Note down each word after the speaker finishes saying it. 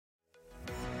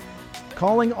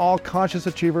Calling all conscious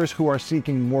achievers who are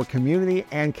seeking more community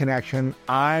and connection,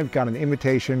 I've got an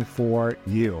invitation for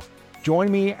you.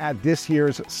 Join me at this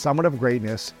year's Summit of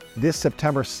Greatness this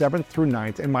September 7th through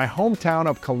 9th in my hometown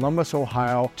of Columbus,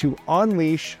 Ohio, to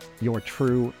unleash your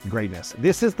true greatness.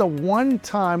 This is the one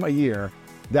time a year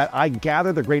that I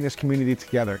gather the greatness community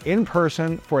together in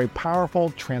person for a powerful,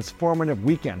 transformative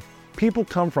weekend. People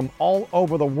come from all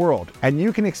over the world, and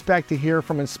you can expect to hear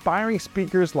from inspiring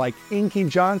speakers like Inky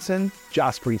Johnson,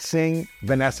 Jaspreet Singh,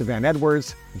 Vanessa Van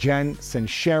Edwards, Jen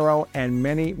Sincero, and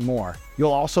many more.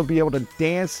 You'll also be able to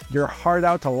dance your heart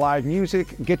out to live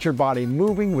music, get your body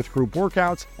moving with group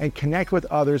workouts, and connect with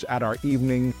others at our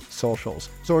evening socials.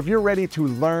 So if you're ready to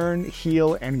learn,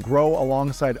 heal, and grow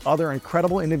alongside other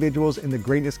incredible individuals in the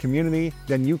greatness community,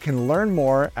 then you can learn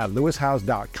more at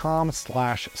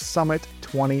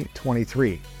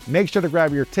lewishouse.com/summit2023. Make sure to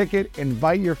grab your ticket,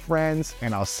 invite your friends,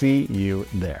 and I'll see you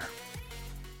there.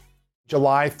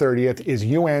 July 30th is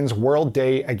UN's World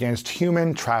Day Against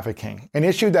Human Trafficking, an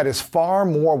issue that is far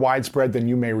more widespread than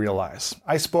you may realize.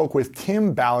 I spoke with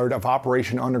Tim Ballard of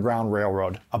Operation Underground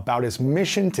Railroad about his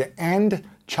mission to end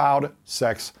child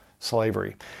sex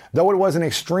slavery. Though it was an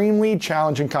extremely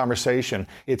challenging conversation,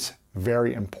 it's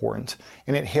very important,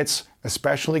 and it hits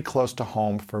especially close to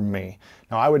home for me.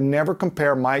 Now, I would never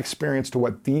compare my experience to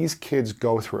what these kids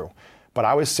go through, but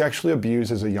I was sexually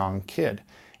abused as a young kid.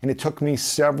 And it took me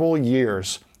several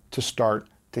years to start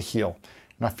to heal.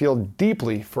 And I feel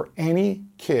deeply for any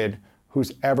kid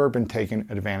who's ever been taken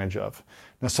advantage of.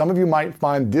 Now, some of you might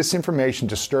find this information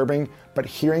disturbing, but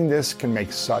hearing this can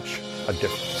make such a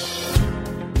difference.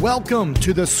 Welcome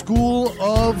to the School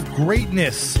of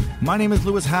Greatness. My name is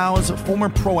Lewis Howes, former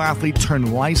pro athlete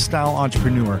turned lifestyle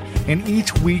entrepreneur. And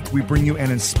each week we bring you an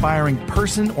inspiring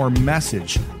person or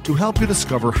message to help you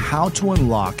discover how to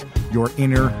unlock your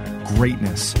inner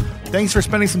greatness. Thanks for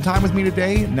spending some time with me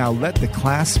today. Now let the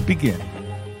class begin.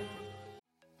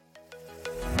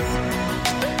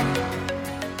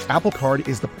 Apple Card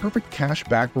is the perfect cash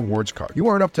back rewards card. You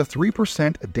earn up to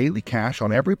 3% daily cash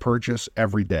on every purchase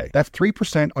every day. That's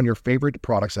 3% on your favorite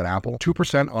products at Apple,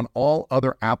 2% on all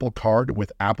other Apple Card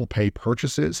with Apple Pay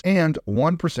purchases, and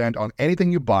 1% on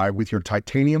anything you buy with your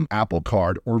titanium Apple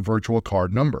Card or virtual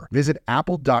card number. Visit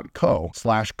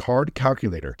apple.co/card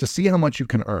calculator to see how much you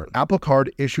can earn. Apple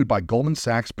Card issued by Goldman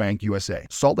Sachs Bank USA,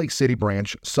 Salt Lake City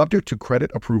branch, subject to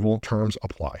credit approval, terms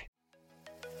apply.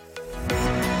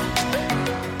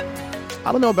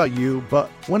 I don't know about you,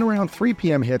 but when around 3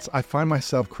 p.m. hits, I find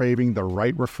myself craving the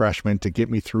right refreshment to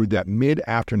get me through that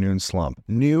mid-afternoon slump.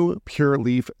 New Pure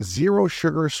Leaf Zero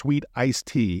Sugar Sweet Iced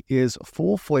Tea is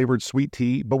full-flavored sweet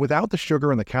tea, but without the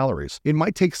sugar and the calories. It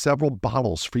might take several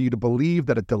bottles for you to believe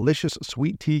that a delicious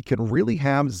sweet tea can really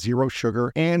have zero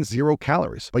sugar and 0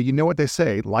 calories. But you know what they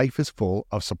say, life is full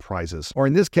of surprises. Or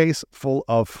in this case, full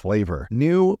of flavor.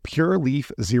 New Pure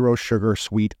Leaf Zero Sugar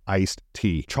Sweet Iced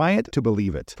Tea. Try it to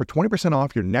believe it. For 20%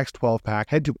 off your next 12-pack,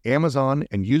 head to Amazon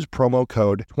and use promo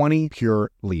code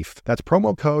 20PureLeaf. That's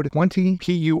promo code 20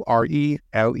 PURELEAF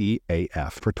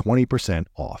for 20%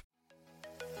 off.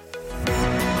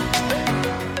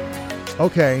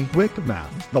 Okay, quick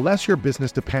math. The less your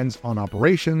business depends on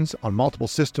operations, on multiple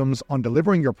systems, on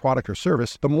delivering your product or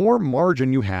service, the more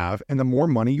margin you have and the more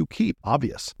money you keep.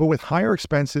 Obvious. But with higher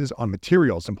expenses on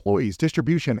materials, employees,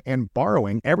 distribution, and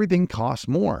borrowing, everything costs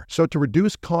more. So to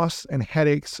reduce costs and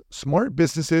headaches, smart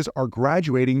businesses are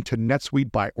graduating to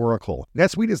NetSuite by Oracle.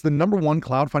 NetSuite is the #1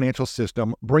 cloud financial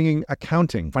system, bringing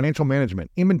accounting, financial management,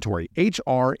 inventory,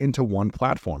 HR into one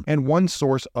platform and one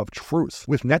source of truth.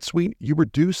 With NetSuite, you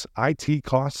reduce IT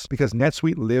costs because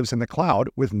NetSuite lives in the cloud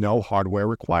with no hardware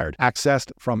required, accessed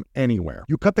from anywhere.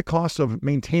 You cut the cost of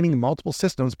maintaining multiple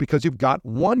systems because you've got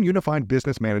one unified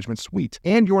business management suite,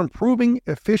 and you're improving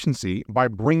efficiency by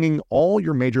bringing all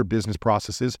your major business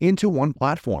processes into one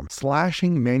platform,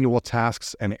 slashing manual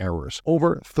tasks and errors.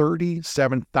 Over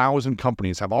 37,000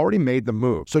 companies have already made the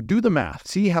move. So do the math.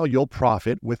 See how you'll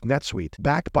profit with NetSuite.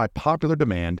 Backed by popular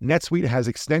demand, NetSuite has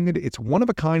extended its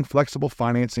one-of-a-kind flexible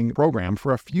financing program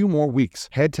for a few more weeks.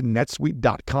 Head to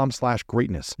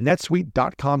netsuite.com/greatness.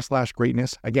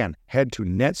 netsuite.com/greatness. Again, head to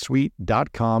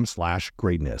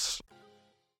netsuite.com/greatness.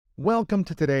 Welcome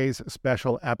to today's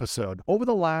special episode. Over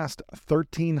the last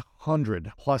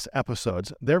 1,300 plus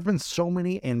episodes, there have been so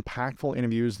many impactful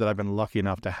interviews that I've been lucky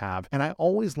enough to have, and I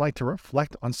always like to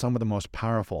reflect on some of the most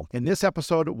powerful. And this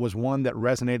episode was one that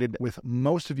resonated with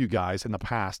most of you guys in the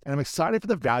past, and I'm excited for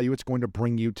the value it's going to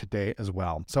bring you today as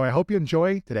well. So I hope you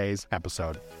enjoy today's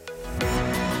episode.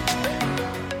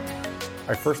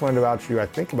 I first learned about you, I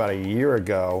think about a year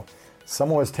ago.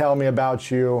 Someone was telling me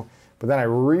about you. But then I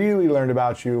really learned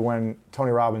about you when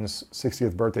Tony Robbins'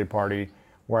 60th birthday party,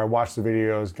 where I watched the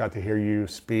videos, got to hear you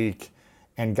speak,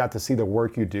 and got to see the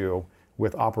work you do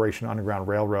with Operation Underground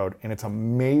Railroad. And it's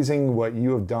amazing what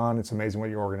you have done. It's amazing what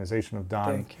your organization have done.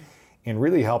 Thank you. In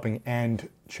really helping end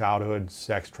childhood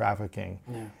sex trafficking.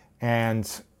 Yeah.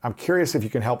 And I'm curious if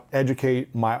you can help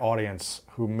educate my audience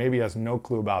who maybe has no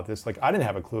clue about this. Like, I didn't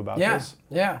have a clue about this.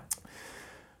 Yeah.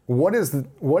 What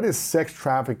is sex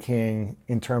trafficking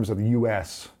in terms of the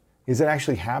U.S.? Is it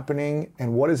actually happening?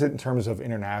 And what is it in terms of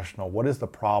international? What is the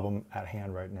problem at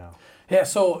hand right now? Yeah,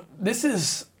 so this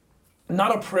is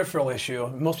not a peripheral issue.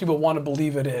 Most people want to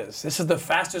believe it is. This is the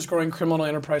fastest growing criminal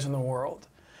enterprise in the world.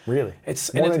 Really?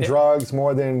 It's more than drugs,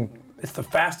 more than... It's the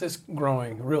fastest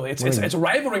growing, really. It's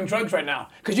rivaling drugs right now.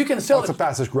 Because you can sell it's the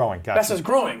fastest growing, gotcha. Fastest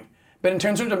growing. But in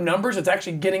terms of numbers, it's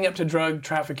actually getting up to drug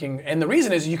trafficking. And the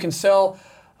reason is you can sell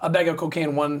a bag of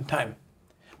cocaine one time.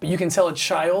 But you can sell a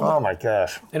child, oh my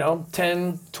gosh,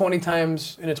 10, 20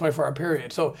 times in a 24-hour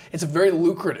period. So it's very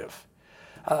lucrative.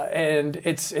 And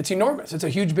it's enormous. It's a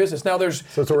huge business. Now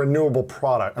So it's a renewable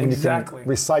product. I mean, exactly. You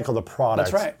can recycle the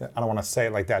product. That's right. I don't want to say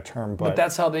it like that term, but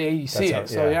that's how they see it.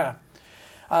 So yeah.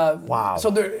 Wow. So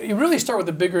you really start with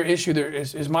the bigger issue there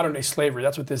is modern day slavery.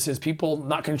 That's what this is. People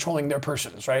not controlling their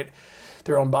persons, right?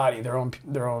 Their own body,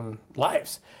 their own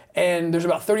lives. And there's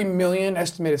about 30 million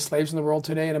estimated slaves in the world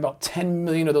today, and about 10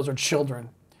 million of those are children.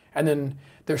 And then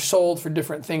they're sold for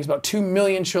different things. About 2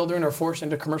 million children are forced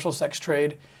into commercial sex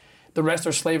trade. The rest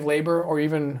are slave labor or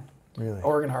even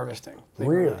organ harvesting.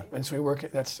 Really? And so we work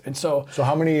So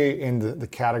how many in the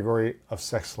category of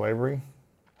sex slavery?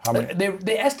 How many?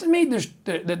 They estimate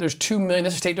there's 2 million.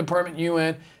 This is State Department,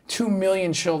 UN, 2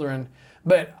 million children.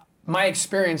 But my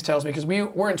experience tells me, because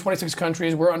we're in 26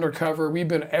 countries, we're undercover, we've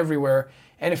been everywhere.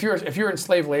 And if you're in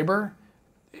slave labor,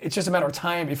 it's just a matter of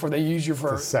time before they use you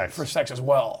for sex as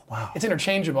well. Wow. It's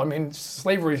interchangeable. I mean,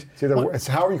 slavery. It's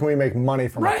how can we make money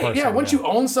from a person? Right. Yeah. Once you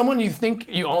own someone, you think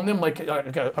you own them like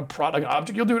a product, an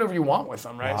object. You'll do whatever you want with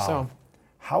them, right? Wow. So,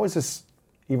 how is this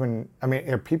even? I mean,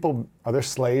 are there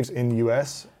slaves in the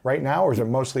U.S. right now, or is it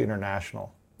mostly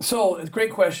international? So it's a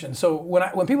great question. So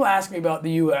when people ask me about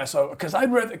the U.S.,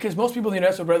 because most people in the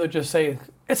U.S. would rather just say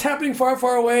it's happening far,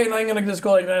 far away, and I'm going to just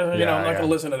go like, I'm not going to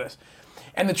listen to this.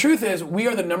 And the truth is, we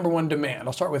are the number one demand.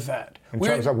 I'll start with that. In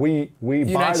terms of we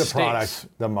buy the product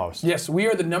the most. Yes, we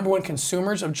are the number one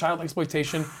consumers of child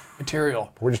exploitation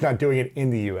material. We're just not doing it in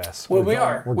the U.S. Well, we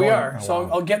are. So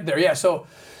I'll get there. Yeah.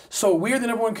 So we are the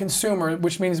number one consumer,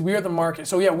 which means we are the market.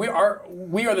 So yeah, we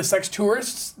are the sex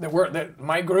tourists that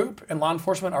my group and law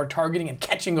enforcement are targeting and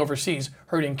catching overseas,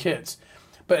 hurting kids.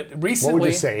 But recently, what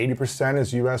would you say? 80%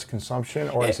 is U.S. consumption,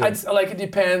 or is it? It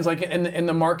depends. Like in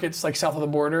the markets like south of the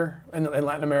border in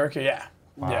Latin America, yeah.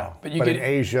 Wow. Yeah, but in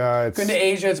Asia, it's... Into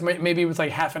Asia, it's maybe it's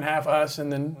like half and half us,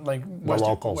 and then like the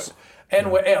locals. And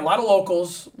a lot of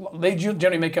locals, they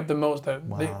generally make up the most.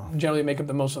 They generally make up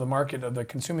the most of the market of the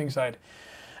consuming side.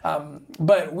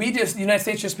 But the United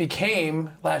States just became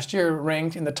last year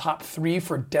ranked in the top 3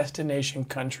 for destination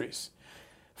countries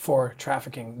for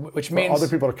trafficking, which means other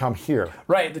people to come here.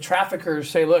 Right, the traffickers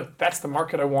say, look, that's the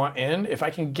market I want in. If I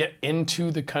can get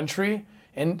into the country,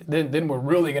 and then we're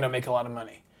really going to make a lot of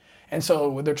money. And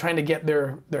so they're trying to get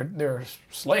their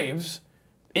slaves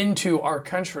into our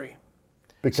country.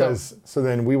 Because so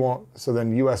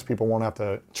then U.S. people won't have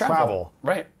to travel.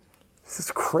 Right. This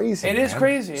is crazy. It is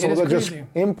crazy. So they'll just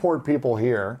import people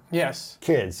here. Yes.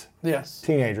 Kids. Yes.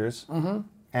 Teenagers. Mm-hmm.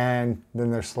 And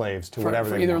then they're slaves to whatever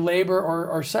they want. For either labor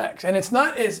or sex. And it's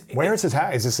not as... Where is this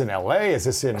happening? Is this in L.A.? Is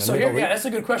this in the Middle East? Yeah, that's a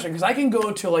good question. Because I can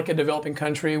go to like a developing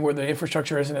country where the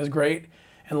infrastructure isn't as great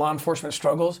and law enforcement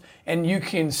struggles, and you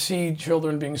can see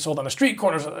children being sold on the street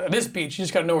corners of this beach. You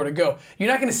just got to know where to go. You're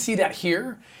not going to see that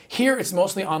here. Here, it's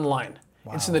mostly online.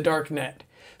 Wow. It's in the dark net.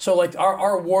 So like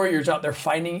our warriors out there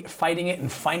fighting it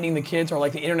and finding the kids, or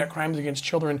like the Internet Crimes Against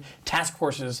Children task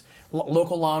forces,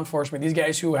 local law enforcement, these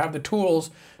guys who have the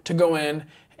tools to go in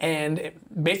and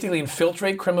basically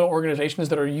infiltrate criminal organizations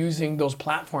that are using those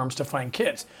platforms to find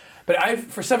kids. But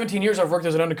for 17 years, I've worked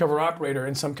as an undercover operator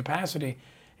in some capacity,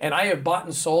 and I have bought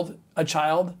and sold a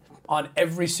child on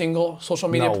every single social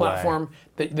media platform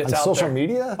that's out there. Social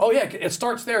media? Oh yeah, it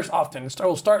starts there often.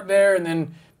 We'll start there, and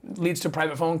then leads to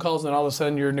private phone calls, and then all of a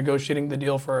sudden you're negotiating the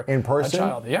deal for in person? A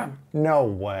child. Yeah. No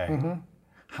way. Mm-hmm.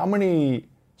 How many?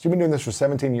 So you've been doing this for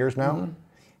 17 years now. Mm-hmm.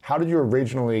 How did you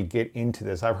originally get into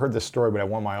this? I've heard this story, but I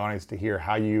want my audience to hear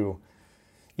how you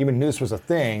even knew this was a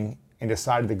thing and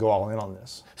decided to go all in on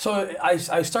this. So I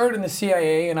started in the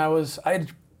CIA, and I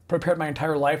had prepared my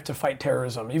entire life to fight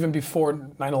terrorism, even before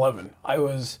 9/11. I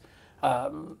was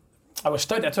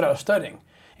studying. That's what I was studying.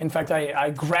 In fact,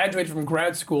 I graduated from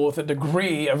grad school with a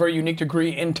degree, a very unique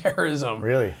degree in terrorism.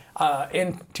 Really?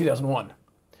 In 2001.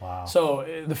 Wow.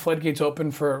 So the floodgates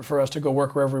opened for us to go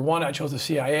work wherever we wanted. I chose the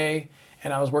CIA,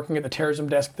 and I was working at the terrorism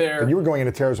desk there. But you were going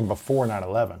into terrorism before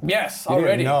 9/11. Yes, you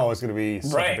already. didn't know it was going to be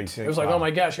such a big thing. It was like, oh my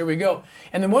gosh, here we go.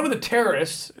 And then one of the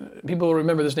terrorists, people will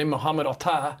remember this name, Mohammed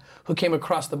Al-Tah, who came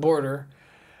across the border.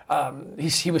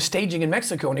 He was staging in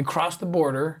Mexico, and he crossed the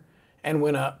border and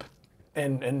went up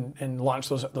and launched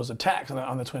those attacks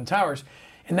on the Twin Towers.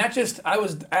 And I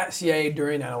was at CIA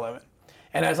during 9/11.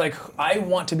 And I was like, I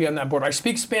want to be on that border. I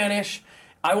speak Spanish.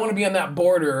 I want to be on that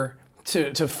border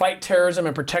to fight terrorism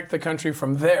and protect the country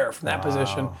from that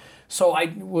position. So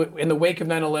in the wake of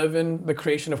 9/11, the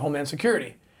creation of Homeland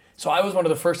Security. So I was one of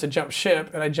the first to jump ship,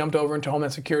 and I jumped over into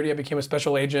Homeland Security. I became a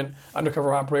special agent,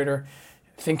 undercover operator,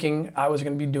 thinking I was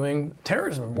going to be doing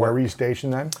terrorism work. Where were you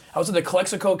stationed then? I was at the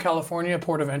Calexico, California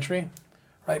port of entry.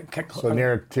 Right. So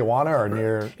near Tijuana or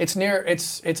near?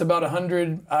 It's about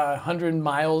 100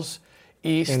 miles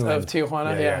east Inland. of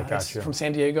Tijuana. Yeah, It's gotcha. from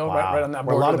San Diego, Wow. right on that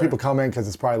Where border. a lot of there. people come in because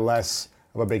it's probably less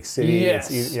of a big city. Yes,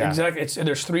 yeah. exactly.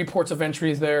 There's 3 ports of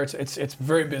entries there. It's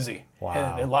very busy.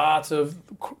 Wow. And lots of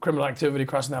criminal activity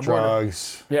crossing that border.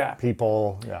 Drugs. Yeah.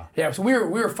 People. Yeah. Yeah, so we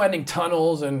were finding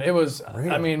tunnels, and it was. Really?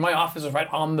 I mean, my office was right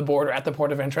on the border at the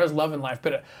port of entry. I was loving life,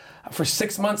 but for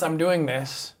 6 months I'm doing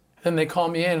this. Then they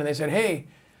called me in and they said, "Hey,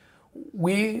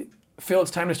 we feel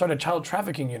it's time to start a child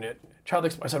trafficking unit."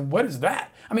 I said, "What is that?"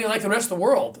 I mean, like the rest of the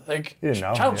world, like You didn't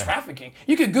know, child yeah. trafficking.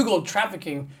 You could Google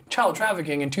child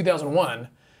trafficking in 2001,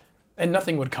 and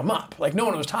nothing would come up. Like no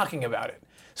one was talking about it.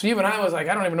 So even I was like,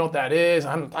 I don't even know what that is.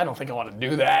 I don't think I want to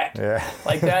do that. Yeah.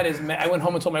 Like that is. I went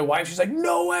home and told my wife. She's like,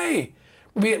 "No way."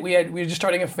 We were just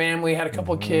starting a family, had a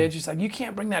couple of kids. She's like, "You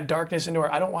can't bring that darkness into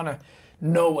our. I don't want to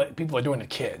know what people are doing to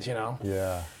kids, you know."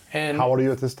 Yeah. And How old are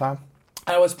you at this time?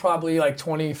 I was probably like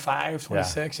 25,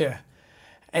 26, yeah.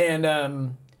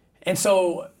 And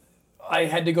so I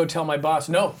had to go tell my boss,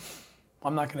 no,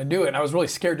 I'm not going to do it. And I was really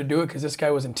scared to do it because this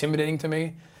guy was intimidating to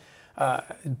me.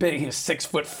 Big, he was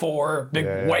 6'4",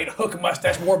 big white hook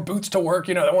mustache, wore boots to work,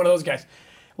 one of those guys.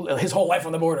 His whole life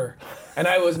on the border. And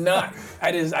I was not,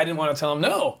 I didn't want to tell him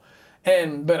no.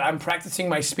 But I'm practicing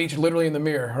my speech literally in the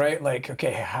mirror, right? Like,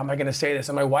 okay, how am I going to say this?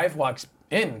 And my wife walks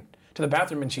in to the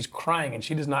bathroom and she's crying, and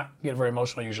she does not get very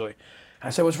emotional usually. And I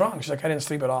said, "What's wrong?" She's like, "I didn't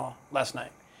sleep at all last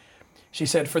night." She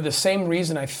said, "For the same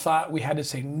reason I thought we had to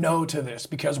say no to this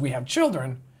because we have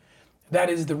children, that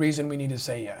is the reason we need to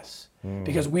say yes.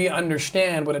 Because we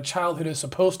understand what a childhood is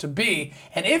supposed to be.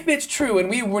 And if it's true, and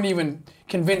we weren't even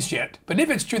convinced yet, but if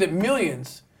it's true that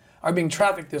millions are being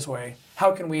trafficked this way,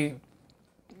 how can we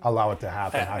Allow it to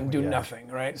happen. and do nothing,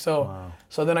 right?" So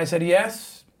then I said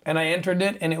yes, and I entered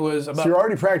it, and it was about... So you're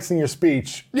already practicing your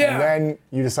speech, Yeah. and then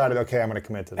you decided, okay, I'm going to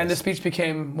commit to this. And the speech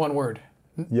became one word.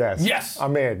 Yes. Yes.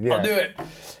 I'm in. Yeah. I'll do it.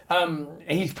 And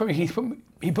he put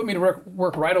me to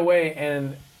work right away,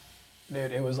 and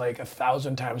dude, it was like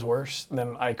 1,000 times worse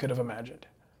than I could have imagined.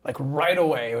 Like right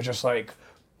away, it was just like,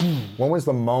 When was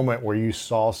the moment where you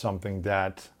saw something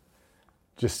that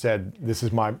just said,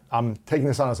 I'm taking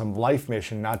this on as a life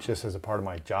mission, not just as a part of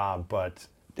my job, but...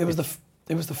 it was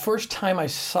the first time I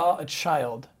saw a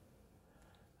child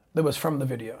that was from the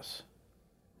videos.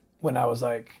 When I was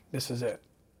like, this is it.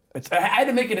 I had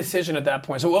to make a decision at that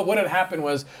point. So what had happened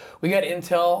was we got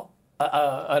intel.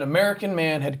 An American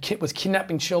man was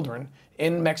kidnapping children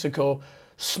in Mexico,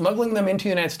 smuggling them into the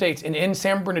United States. And in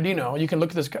San Bernardino, you can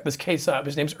look at this case up.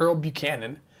 His name's Earl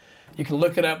Buchanan. You can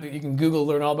look it up. You can Google,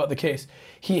 learn all about the case.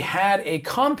 He had a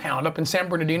compound up in San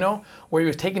Bernardino where he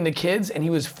was taking the kids and he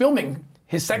was filming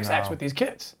his sex acts with these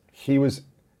kids. He was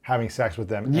having sex with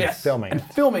them and filming and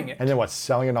it. filming it. And then what,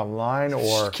 selling it online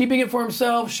or... Keeping it for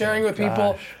himself, sharing it with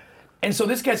people. And so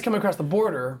this guy's coming across the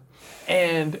border,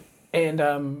 and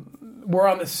we're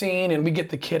on the scene, and we get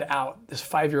the kid out, this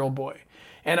 5-year-old boy.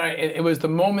 And it was the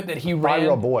moment that he ran.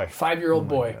 5-year-old boy. 5-year-old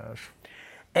boy. Gosh.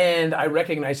 And I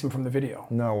recognized him from the video.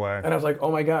 No way. And I was like,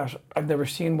 oh my gosh, I've never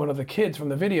seen one of the kids from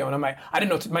the video. And I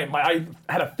didn't know, I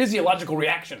had a physiological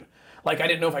reaction. Like I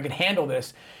didn't know if I could handle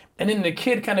this. And then the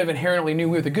kid kind of inherently knew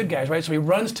we were the good guys, right? So he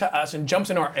runs to us and jumps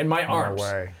in my arms. No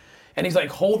way. And he's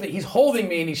like he's holding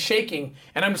me and he's shaking.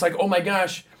 And I'm just like, oh my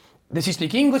gosh, does he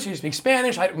speak English? Does he speak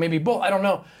Spanish? Maybe both, I don't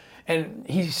know. And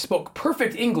he spoke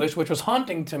perfect English, which was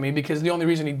haunting to me because the only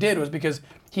reason he did was because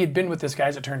he had been with this guy,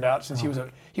 as it turned out, since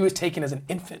he was taken as an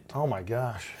infant. Oh my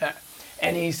gosh.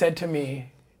 And he said to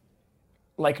me,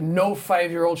 like no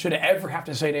 5-year-old should ever have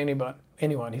to say to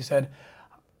anyone, he said,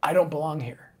 I don't belong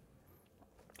here.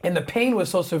 And the pain was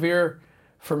so severe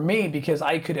for me because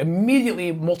I could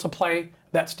immediately multiply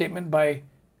that statement by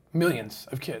millions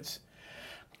of kids.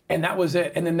 And that was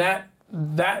it. And then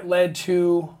that led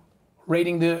to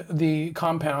raiding the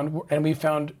compound, and we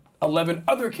found 11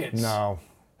 other kids. No.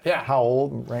 Yeah. How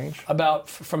old range? About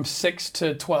from 6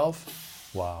 to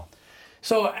 12. Wow.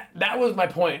 So that was my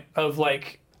point of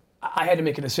like, I had to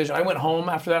make a decision. I went home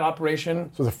after that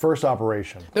operation. So the first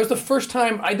operation. That was the first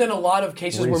time I'd done a lot of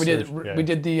cases where Research, we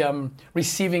did the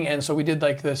receiving end. So we did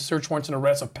like the search warrants and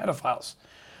arrests of pedophiles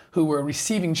who were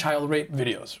receiving child rape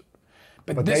videos.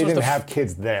 But they didn't have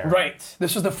kids there. Right.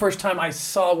 This was the first time I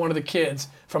saw one of the kids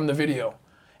from the video,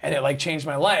 and it like changed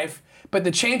my life. But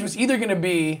the change was either going to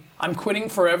be I'm quitting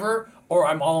forever or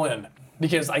I'm all in,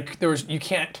 because you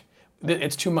can't.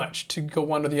 It's too much to go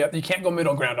one or the other. You can't go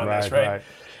middle ground on this, right?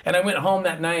 And I went home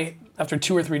that night after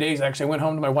 2 or 3 days. Actually, I went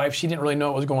home to my wife. She didn't really know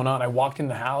what was going on. I walked in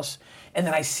the house, and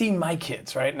then I see my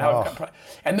kids, right? Now,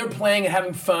 and they're playing and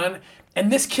having fun.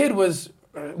 And this kid was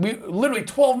literally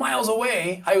 12 miles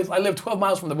away. I live 12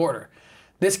 miles from the border.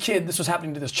 This was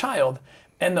happening to this child,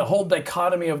 and the whole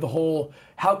dichotomy of the whole,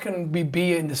 how can we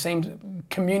be in the same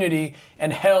community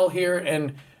and hell here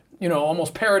and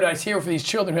almost paradise here for these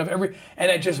children who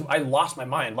have I lost my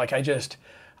mind. Like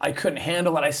I couldn't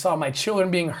handle it. I saw my children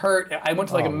being hurt. I went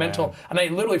to like a mental, and I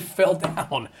literally fell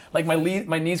down. Like my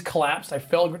knees collapsed. I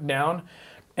fell down,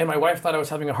 and my wife thought I was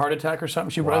having a heart attack or something.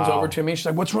 She runs over to me. She's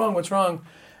like, "What's wrong? What's wrong?"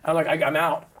 I'm like, "I'm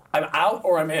out. I'm out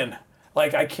or I'm in.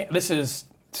 Like I can't. This is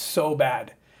so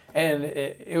bad." And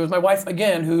it was my wife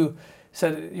again who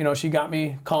said, she got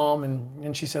me calm,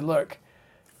 and she said, "Look,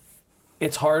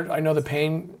 it's hard. I know the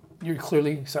pain. You're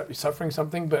clearly suffering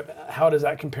something, but how does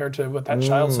that compare to what that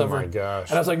child suffered?" Oh my gosh.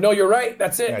 And I was like, "No, you're right.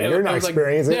 That's it." Yeah, you're not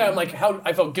experiencing it. Yeah, I'm like,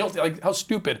 I felt guilty. Like, how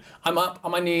stupid. I'm up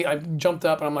on my knee. I jumped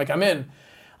up, and I'm like, I'm in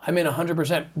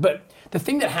 100%. But the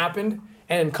thing that happened,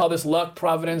 and call this luck,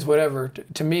 providence, whatever,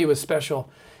 to me was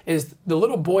special, is the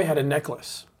little boy had a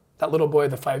necklace. That little boy,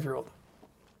 the 5-year-old.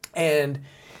 And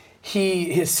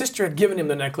his sister had given him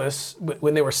the necklace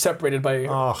when they were separated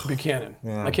by Buchanan.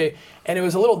 Yeah. Okay, and it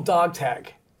was a little dog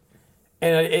tag.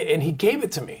 And he gave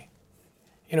it to me.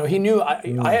 He knew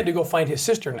I had to go find his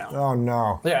sister now. Oh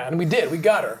no. Yeah, and we did. We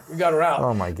got her. We got her out.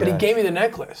 Oh my God. But he gave me the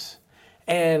necklace,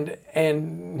 and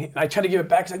I tried to give it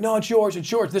back. He's like, "No, it's yours.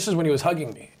 It's yours." This is when he was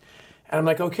hugging me, and I'm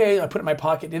like, "Okay." I put it in my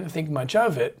pocket. Didn't think much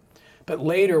of it, but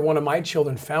later one of my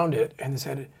children found it and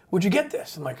said, "Would you get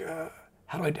this?" I'm like,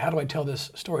 How do I tell this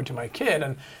story to my kid?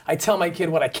 And I tell my kid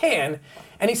what I can,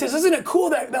 and he says, "Isn't it cool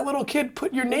that little kid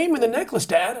put your name in the necklace,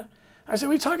 Dad?" I said,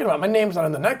 "What are you talking about? My name's not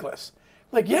on the necklace."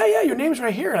 I'm like, yeah, your name's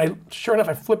right here. And sure enough,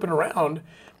 I flip it around,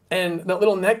 and that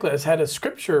little necklace had a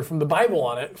scripture from the Bible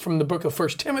on it, from the book of 1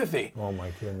 Timothy. Oh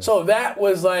my goodness. So that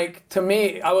was like, to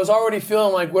me, I was already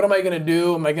feeling like, what am I going to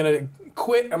do? Am I going to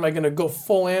quit? Am I going to go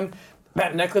full in?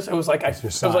 That necklace, it was like,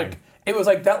 it was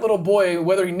like that little boy,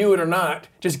 whether he knew it or not,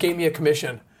 just gave me a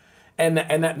commission. And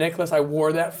that necklace, I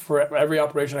wore that for every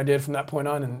operation I did from that point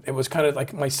on, and it was kind of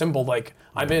like my symbol, like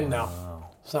I'm in now.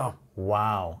 So.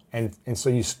 Wow. And so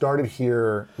you started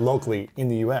here locally in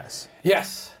the U.S.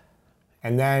 Yes.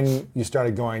 And then you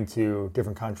started going to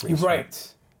different countries.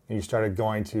 Right. And you started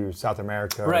going to South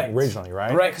America originally,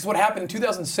 right? Right, because what happened in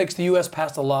 2006, the U.S.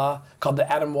 passed a law called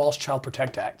the Adam Walsh Child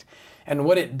Protect Act. And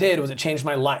what it did was it changed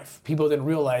my life. People didn't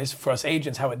realize, for us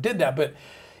agents, how it did that, but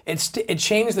it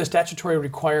changed the statutory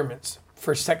requirements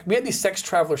for sex. We had these sex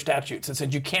traveler statutes that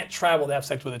said you can't travel to have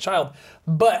sex with a child,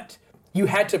 but you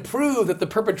had to prove that the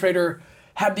perpetrator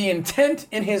had the intent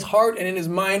in his heart and in his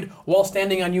mind while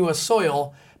standing on U.S.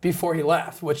 soil before he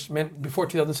left, which meant before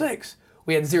 2006,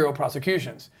 we had 0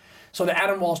 prosecutions. So the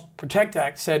Adam Walsh Protect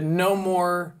Act said no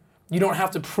more, you don't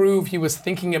have to prove he was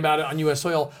thinking about it on U.S.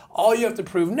 soil. All you have to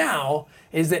prove now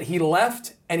is that he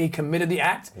left and he committed the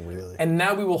act. Really? And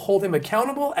now we will hold him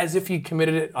accountable as if he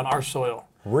committed it on our soil.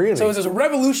 Really? So it was this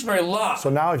revolutionary law. So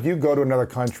now if you go to another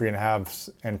country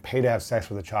and pay to have sex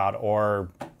with a child, or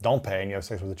don't pay and you have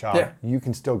sex with a child, you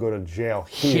can still go to jail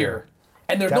here.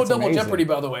 And there's no double jeopardy,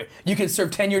 by the way. You can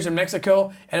serve 10 years in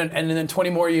Mexico and then 20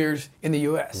 more years in the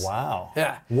U.S. Wow.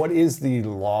 Yeah. What is the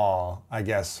law, I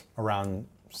guess, around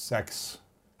sex,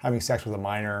 having sex with a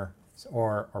minor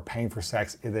or paying for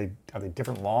sex? Are they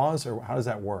different laws, or how does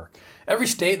that work? Every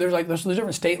state, there's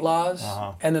different state laws,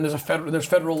 and then there's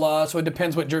federal laws. So it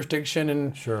depends what jurisdiction,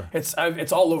 and it's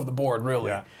all over the board,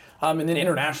 really. Yeah. And then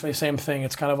internationally, same thing.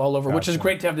 It's kind of all over, which is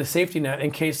great to have the safety net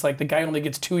in case like the guy only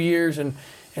gets 2 years and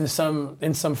in some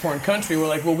foreign country. We're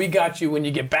like, well, we got you when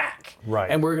you get back, right?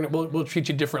 And we'll treat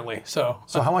you differently. So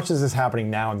how much is this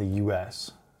happening now in the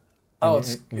U.S.?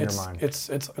 It's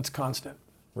constant.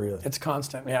 Really? It's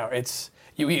constant. Yeah.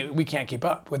 We can't keep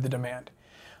up with the demand.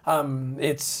 Half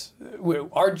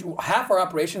our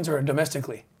operations are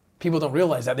domestically. People don't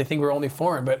realize that. They think we're only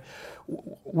foreign, but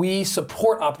we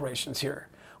support operations here.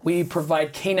 We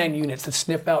provide canine units that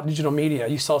sniff out digital media.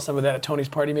 You saw some of that at Tony's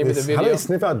party, maybe the video. How do they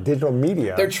sniff out digital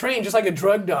media? They're trained just like a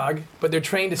drug dog, but they're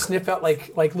trained to sniff out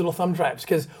like little thumb drives.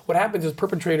 Because what happens is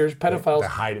perpetrators, pedophiles, they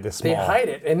hide it. They hide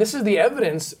it. And this is the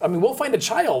evidence. I mean, we'll find a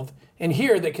child in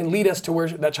here that can lead us to where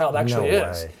that child actually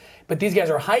is. But these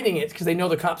guys are hiding it because they know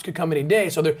the cops could come any day.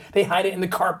 So they hide it in the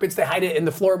carpets, they hide it in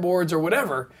the floorboards or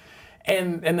whatever.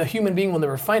 And the human being will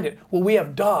never find it. Well, we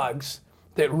have dogs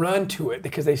that run to it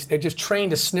because they're just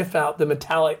trained to sniff out the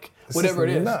metallic, whatever it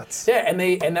is. Nuts. Yeah,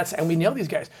 and we nail these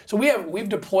guys. So we've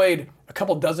deployed a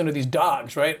couple dozen of these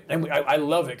dogs, right? And I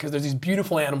love it because there's these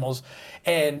beautiful animals,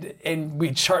 and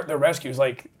we chart their rescues.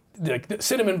 Like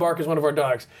Cinnamon Bark is one of our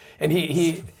dogs, and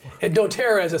he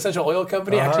doTERRA is an essential oil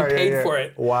company actually paid for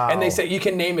it. Wow. And they said you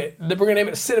can name it. We're gonna name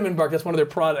it Cinnamon Bark. That's one of their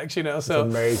products, So it's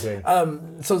amazing.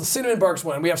 So Cinnamon Bark's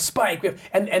one. We have Spike.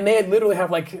 And they literally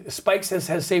have Spike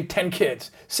has saved 10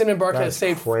 kids. Cinnamon Bark has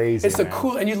saved. Crazy. It's the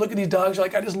cool. And you look at these dogs, you're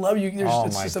like, I just love you.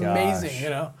 It's just amazing,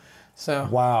 So.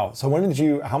 Wow. So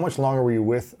how much longer were you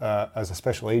with as a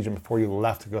special agent before you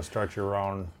left to go start your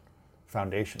own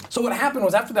foundation? So what happened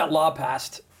was after that law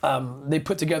passed, they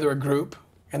put together a group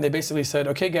and they basically said,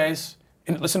 okay, guys,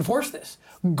 and let's enforce this.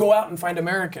 Go out and find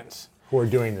Americans who are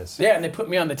doing this. Yeah, and they put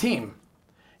me on the team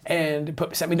and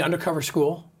sent me to undercover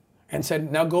school and said,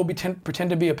 now go pretend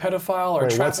to be a pedophile or a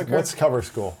trafficker. What's cover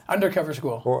school? Undercover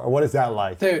school. Or what is that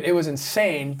like? Dude, it was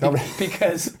insane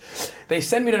because they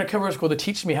sent me to undercover school to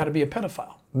teach me how to be a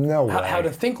pedophile. No way. How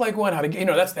to think like one,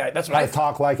 that's what how to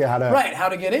talk like it, how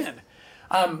to get in.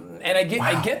 And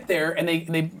I get there, and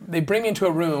they bring me into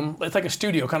a room. It's like a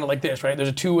studio, kind of like this, right? There's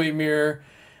a two-way mirror,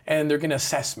 and they're going to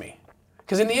assess me.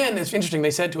 Because in the end, it's interesting.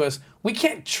 They said to us, we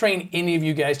can't train any of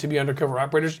you guys to be undercover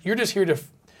operators. You're just here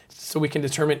so we can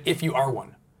determine if you are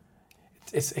one.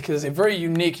 It's because it's very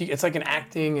unique. It's like an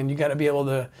acting, and you got to be able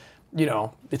to,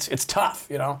 it's tough,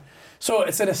 So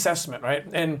it's an assessment, right?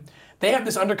 And they have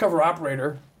this undercover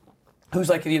operator who's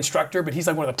like the instructor, but he's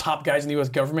like one of the top guys in the U.S.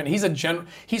 government. He's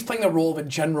playing the role of a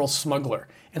general smuggler.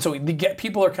 And so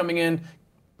people are coming in,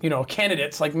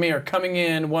 candidates like me are coming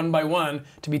in one by one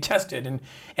to be tested, and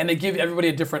they give everybody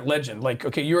a different legend. Like,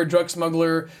 okay, you're a drug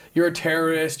smuggler, you're a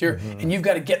terrorist, and you've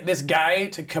got to get this guy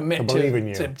to commit to believe in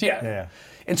you. Yeah.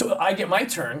 And so I get my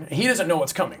turn. He doesn't know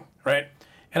what's coming, right?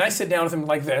 And I sit down with him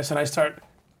like this, and I start.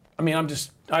 I'm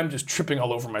just tripping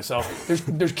all over myself.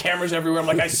 There's cameras everywhere. I'm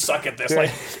like, I suck at this. Like,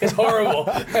 it's horrible.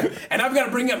 And I've got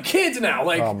to bring up kids now.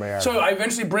 Like, oh, man. So I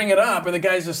eventually bring it up, and the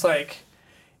guy's just like,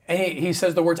 and he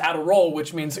says the words out of roll,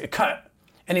 which means a cut.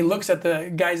 And he looks at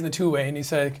the guys in the two-way, and he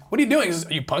says, what are you doing? He says,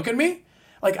 are you punking me?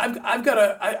 Like, I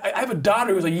have a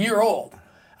daughter who's a year old.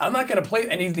 I'm not going to play.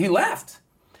 And he left.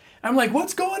 I'm like,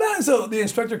 what's going on? So the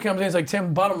instructor comes in. He's like,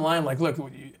 Tim, bottom line, like, look,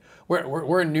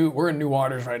 we're in new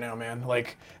waters right now, man.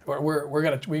 Like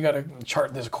we gotta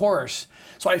chart this course.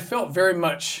 So I felt very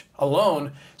much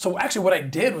alone. So actually, what I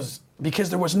did was, because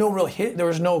there was no real there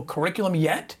was no curriculum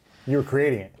yet. You were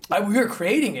creating it. We were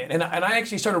creating it, and I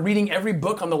actually started reading every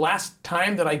book on the last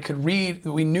time that I could read.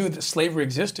 We knew that slavery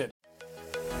existed.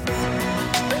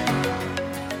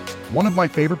 One of my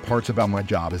favorite parts about my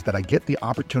job is that I get the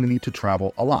opportunity to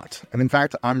travel a lot. And in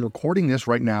fact, I'm recording this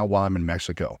right now while I'm in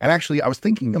Mexico. And actually, I was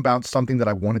thinking about something that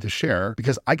I wanted to share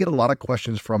because I get a lot of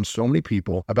questions from so many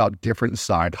people about different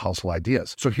side hustle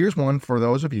ideas. So here's one for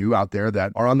those of you out there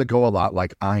that are on the go a lot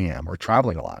like I am, or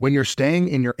traveling a lot. When you're staying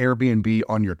in your Airbnb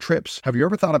on your trips, have you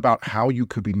ever thought about how you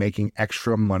could be making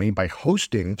extra money by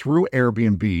hosting through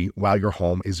Airbnb while your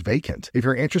home is vacant? If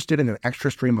you're interested in an extra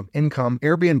stream of income,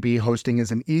 Airbnb hosting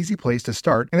is an easy place to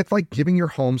start, and it's like giving your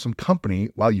home some company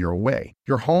while you're away.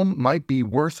 Your home might be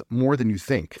worth more than you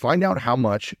think. Find out how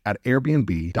much at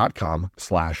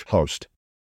airbnb.com/host.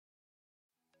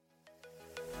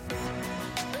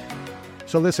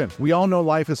 So listen, we all know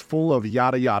life is full of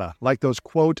yada yada, like those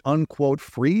quote unquote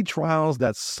free trials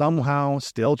that somehow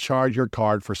still charge your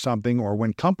card for something, or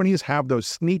when companies have those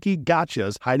sneaky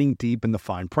gotchas hiding deep in the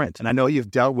fine print. And I know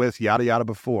you've dealt with yada yada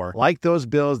before, like those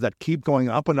bills that keep going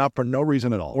up and up for no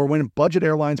reason at all, or when budget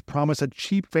airlines promise a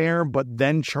cheap fare but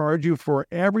then charge you for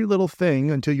every little thing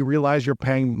until you realize you're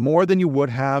paying more than you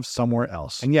would have somewhere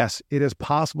else. And yes, it is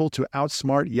possible to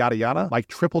outsmart yada yada, like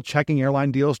triple checking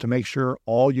airline deals to make sure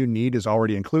all you need is already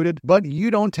included, but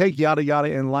you don't take yada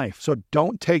yada in life. So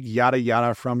don't take yada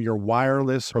yada from your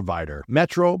wireless provider.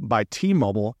 Metro by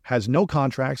T-Mobile has no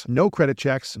contracts, no credit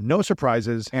checks, no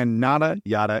surprises, and nada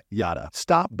yada yada.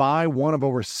 Stop by one of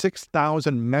over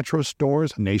 6,000 Metro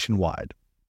stores nationwide.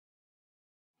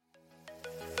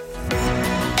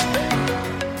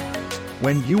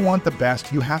 When you want the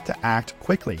best, you have to act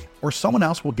quickly. or someone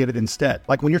else will get it instead.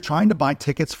 Like when you're trying to buy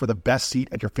tickets for the best seat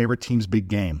at your favorite team's big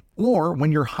game, or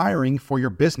when you're hiring for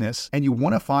your business and you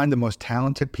want to find the most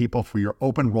talented people for your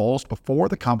open roles before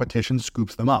the competition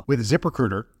scoops them up. With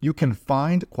ZipRecruiter, you can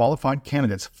find qualified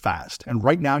candidates fast. And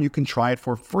right now you can try it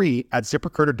for free at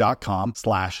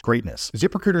ZipRecruiter.com/greatness.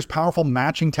 ZipRecruiter's powerful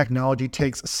matching technology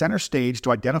takes center stage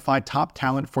to identify top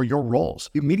talent for your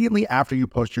roles. Immediately after you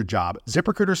post your job,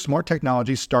 ZipRecruiter's smart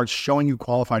technology starts showing you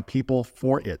qualified people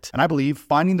for it. And I believe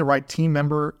finding the right team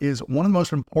member is one of the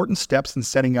most important steps in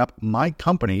setting up my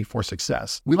company for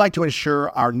success. We like to ensure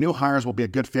our new hires will be a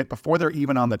good fit before they're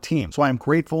even on the team. So I am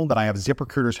grateful that I have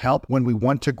ZipRecruiter's help when we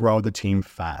want to grow the team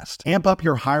fast. Amp up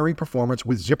your hiring performance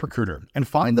with ZipRecruiter and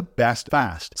find the best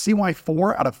fast. See why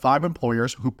 4 out of 5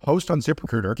 employers who post on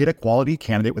ZipRecruiter get a quality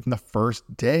candidate within the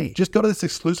first day. Just go to this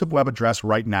exclusive web address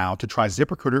right now to try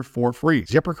ZipRecruiter for free.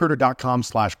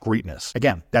 ZipRecruiter.com/greatness.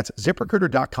 Again, that's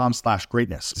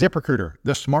ZipRecruiter.com/greatness. ZipRecruiter,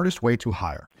 the smartest way to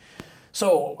hire.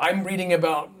 So I'm reading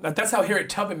about, that's how Harriet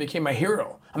Tubman became my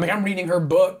hero. I'm reading her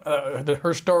book,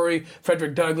 her story,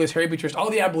 Frederick Douglass, Harry Beecher, all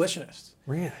the abolitionists.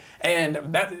 Really? And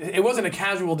that it wasn't a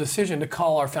casual decision to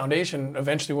call our foundation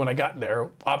eventually when I got there,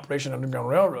 Operation Underground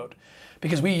Railroad,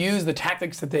 because we used the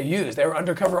tactics that they used. They were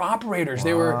undercover operators. Wow.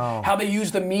 They were how they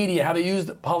used the media, how they used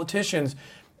the politicians.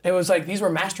 It was like these were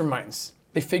masterminds.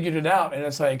 They figured it out, and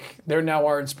it's like they're now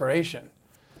our inspiration.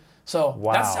 So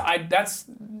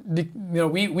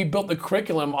we built the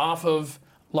curriculum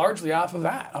largely off of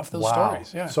those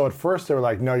stories. Yeah. So at first they were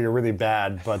like, no, you're really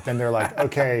bad, but then they're like,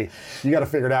 okay, you got to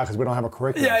figure it out because we don't have a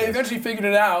curriculum. Yeah, I eventually figured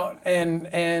it out, and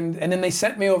then they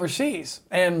sent me overseas.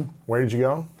 And where did you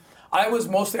go? I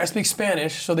speak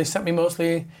Spanish, so they sent me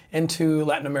mostly into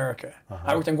Latin America.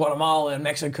 I worked in Guatemala and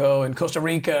Mexico and Costa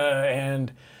Rica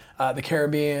and the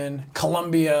Caribbean,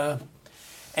 Colombia,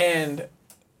 and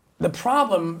the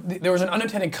problem, there was an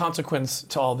unintended consequence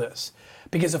to all this,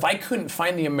 because if I couldn't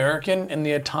find the American in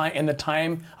the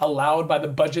time allowed by the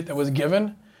budget that was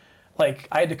given, like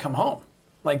I had to come home.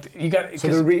 Like you got. So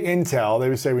there would be intel. They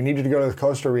would say, we need you to go to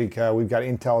Costa Rica. We've got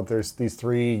intel that there's these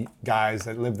 3 guys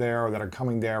that live there or that are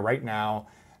coming there right now.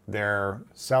 They're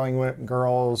selling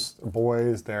girls,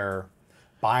 boys. They're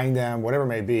buying them, whatever it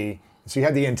may be. So you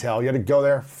had the intel. You had to go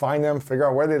there, find them, figure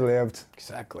out where they lived.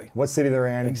 Exactly. What city they're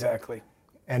in. Exactly.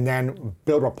 And then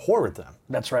build rapport with them.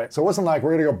 That's right. So it wasn't like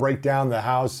we're going to go break down the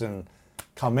house and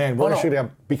come in. We're actually going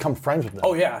to become friends with them.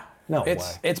 Oh yeah. No way.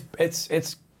 It's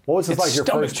What was this like your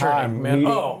first time man.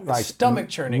 meeting? Stomach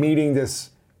churning. Meeting this.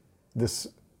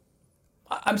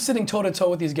 I'm sitting toe to toe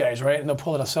with these guys, right? And they'll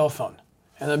pull out a cell phone,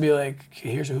 and they'll be like,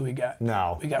 okay, "Here's who we got.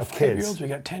 No. We got kids. 5-year-olds. We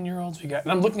got 10-year-olds. And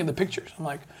I'm looking at the pictures. I'm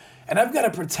like, and I've got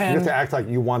to pretend. You have to act like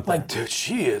you want them. Like, dude,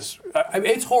 she is.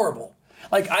 It's horrible.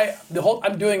 Like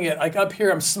I'm doing it like up here.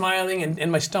 I'm smiling,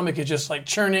 and my stomach is just like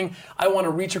churning. I want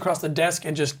to reach across the desk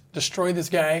and just destroy this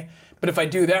guy. But if I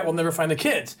do that, we'll never find the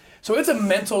kids. So it's a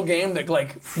mental game that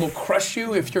like will crush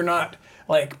you if you're not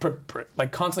like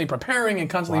constantly preparing and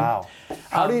constantly. Wow.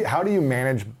 How do you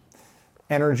manage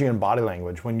energy and body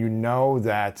language when you know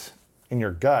that in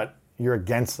your gut you're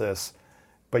against this,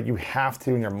 but you have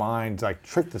to in your mind like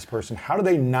trick this person? How do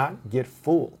they not get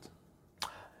fooled?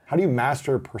 How do you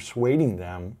master persuading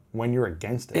them when you're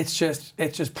against it? It's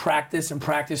just practice and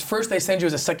practice. First, they send you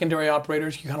as a secondary operator.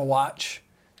 So you kind of watch,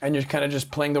 and you're kind of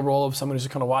just playing the role of someone who's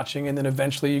kind of watching. And then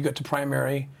eventually you get to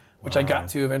primary, which I got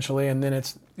to eventually. And then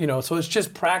it's so it's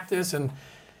just practice and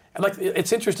like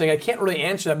it's interesting. I can't really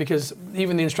answer that because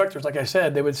even the instructors, like I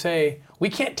said, they would say, "We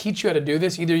can't teach you how to do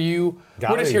this. Either we're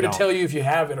just here to tell you if you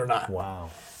have it or not."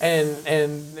 Wow.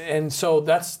 And so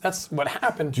that's what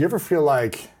happened. Do you ever feel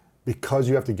like, because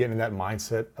you have to get in that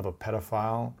mindset of a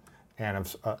pedophile and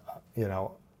of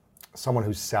someone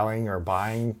who's selling or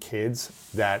buying kids,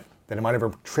 that it might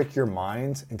ever trick your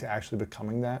mind into actually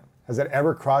becoming that? Has that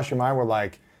ever crossed your mind where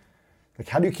like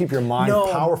how do you keep your mind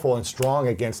powerful and strong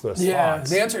against those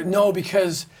thoughts? The answer no,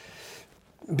 because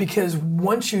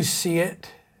once you see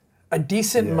it, a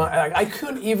decent mind,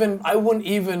 I wouldn't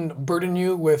even burden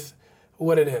you with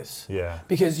what it is. Yeah.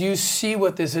 Because you see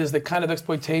what this is, the kind of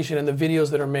exploitation and the videos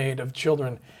that are made of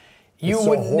children. You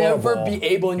would never be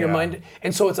able in your mind,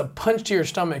 and so it's a punch to your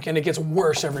stomach, and it gets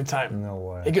worse every time. No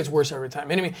way. It gets worse every time.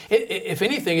 And I mean, if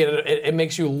anything, it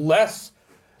makes you less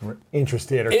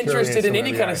interested in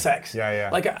any kind of sex.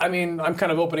 Yeah. Like, I mean, I'm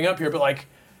kind of opening up here, but like,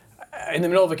 in the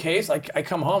middle of a case, like, I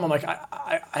come home, I'm like,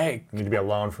 I need to be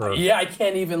alone for. Yeah, I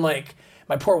can't even like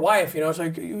my poor wife. It's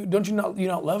like, don't you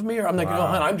not love me? Or I'm like, no,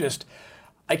 hon,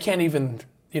 I can't even,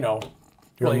 You're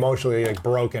really, emotionally like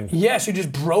broken. Yes, you're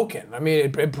just broken. I mean,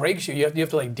 it breaks you. You have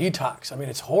to like detox. I mean,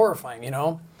 it's horrifying,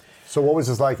 So what was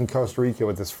this like in Costa Rica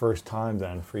with this first time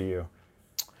then for you?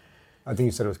 I think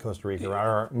you said it was Costa Rica, right?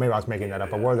 Or maybe I was making that up.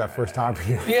 But what was that first time for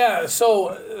you? Yeah.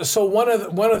 So one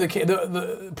of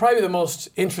the probably the most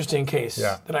interesting case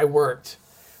that I worked,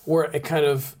 where it kind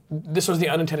of, this was the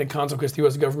unintended consequence the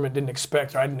U.S. government didn't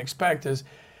expect, or I didn't expect, is,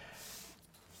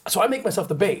 so I make myself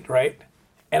the bait, right?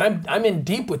 And I'm in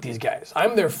deep with these guys.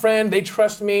 I'm their friend. They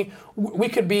trust me. We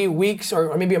could be weeks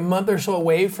or maybe a month or so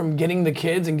away from getting the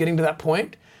kids and getting to that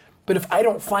point. But if I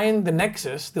don't find the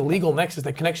nexus, the legal nexus,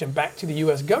 the connection back to the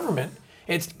U.S. government,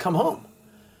 it's come home.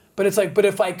 But it's like, but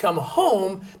if I come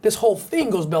home, this whole thing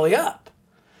goes belly up.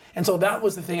 And so that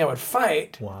was the thing I would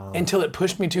fight until it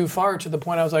pushed me too far to the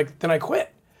point I was like, then I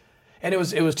quit. And it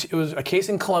was a case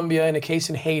in Colombia and a case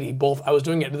in Haiti. Both, I was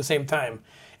doing it at the same time.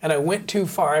 And I went too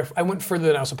far. I went further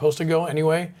than I was supposed to go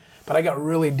anyway, but I got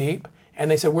really deep. And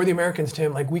they said, we're the Americans,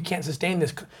 Tim. Like, we can't sustain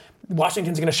this.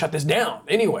 Washington's going to shut this down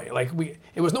anyway. Like,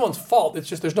 it was no one's fault. It's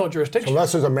just there's no jurisdiction.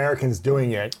 Unless there's Americans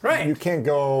doing it, you can't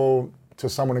go to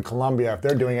someone in Colombia if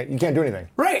they're doing it. You can't do anything.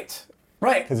 Right.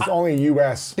 Because it's only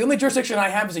U.S. The only jurisdiction I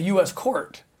have is a U.S.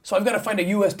 court. So I've got to find a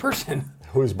U.S. person.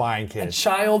 Who's buying kids? A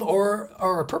child or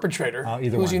a perpetrator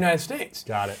who's United States.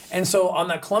 Got it. And so on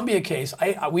that Colombia case,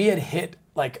 we had hit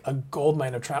like a gold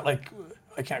mine of traffic. Like,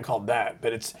 I can't call it that,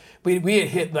 but it's we had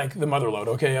hit like the mother lode,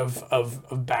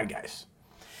 of bad guys.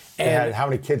 And how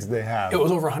many kids did they have? It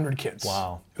was over 100 kids.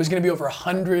 Wow. It was going to be over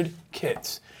 100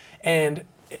 kids. And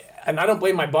I don't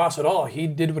blame my boss at all. He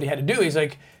did what he had to do. He's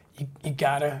like, you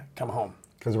gotta come home.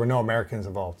 Because there were no Americans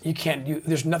involved. You can't.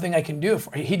 There's nothing I can do.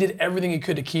 He did everything he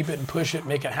could to keep it and push it,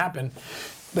 make it happen.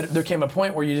 But there came a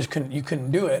point where you just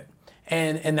couldn't do it,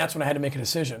 and that's when I had to make a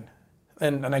decision.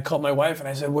 And I called my wife and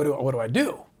I said, what do I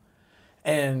do?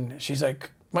 And she's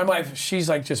like, my wife, she's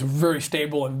like just very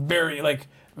stable and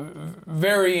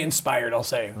very inspired, I'll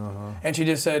say. And she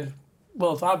just said,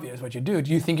 well, it's obvious what you do.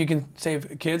 Do you think you can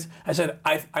save kids? I said,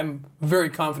 I'm very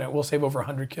confident we'll save over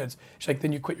 100 kids. She's like,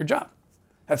 then you quit your job.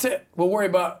 That's it. We'll worry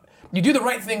about, you do the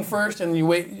right thing first and you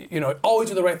wait, always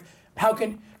do the right thing. How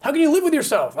can you live with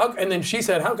yourself? And then she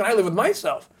said, how can I live with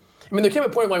myself? I mean, there came a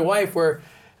point with my wife where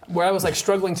I was like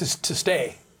struggling to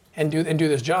stay and do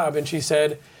this job. And she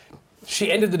said,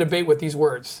 she ended the debate with these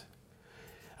words.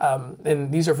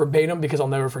 And these are verbatim because I'll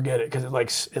never forget it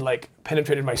because it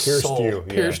penetrated my soul.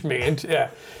 Pierced me. And,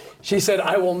 she said,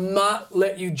 I will not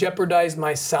let you jeopardize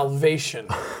my salvation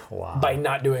by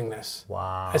not doing this.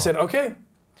 Wow. I said, okay.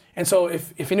 And so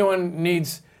if anyone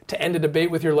needs to end a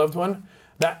debate with your loved one,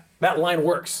 that line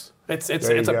works. It's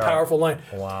a powerful line.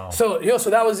 Wow. So so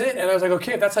that was it, and I was like,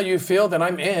 okay, if that's how you feel, then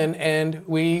I'm in, and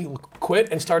we quit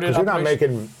and started. Because you're not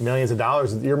making millions of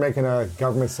dollars. You're making a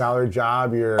government salary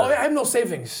job. I have no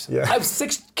savings. Yeah. I have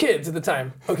 6 kids at the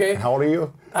time. Okay. How old are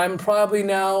you? I'm probably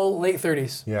now late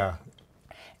 30s. Yeah.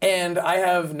 And I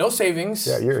have no savings.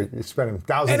 Yeah, you're spending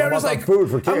thousands of dollars on food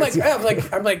for kids.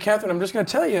 I'm like, Catherine, I'm just gonna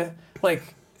tell you,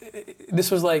 this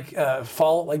was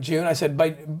fall, like June. I said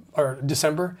or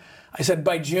December. I said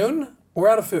by June we're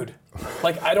out of food.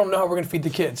 I don't know how we're gonna feed the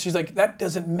kids. She's like, that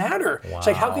doesn't matter. Wow. She's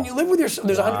like, how can you live with yourself?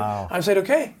 There's 100. I said,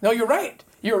 okay, no, you're right.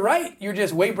 You're right. You're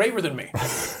just way braver than me.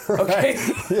 Okay.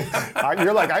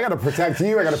 You're like, I got to protect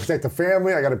you. I got to protect the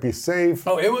family. I got to be safe.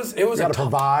 Oh, it was. Got to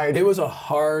provide. It was a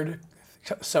hard.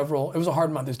 It was a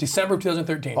hard month. It was December of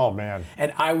 2013. Oh, man.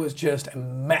 And I was just a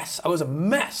mess. I was a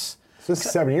mess. So this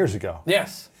is 7 years ago.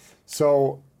 Yes.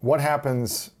 So what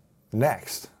happens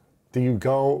next? Do you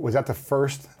go, was that the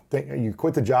first thing? You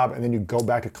quit the job and then you go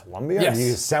back to Colombia? Yes. And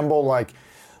you assemble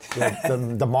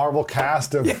the Marvel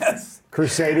cast of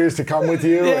Crusaders to come with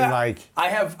you? Yeah. And I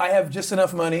have just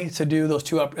enough money to do those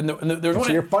 2 up. And there's one.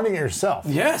 So you're funding it yourself?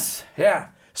 Yes. Yeah.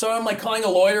 So I'm calling a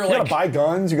lawyer. You gotta buy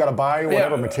guns. You gotta buy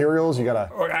whatever materials. You gotta.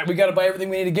 We gotta buy everything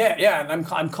we need to get. Yeah, and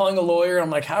I'm calling a lawyer. I'm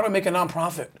like, how do I make a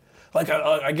nonprofit?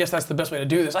 I guess that's the best way to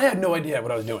do this. I had no idea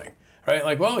what I was doing.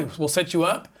 Right? We'll set you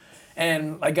up,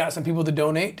 and I got some people to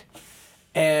donate,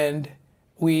 and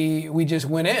we just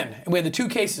went in. And we had the 2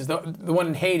 cases. The one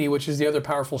in Haiti, which is the other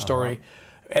powerful story,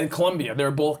 and Colombia.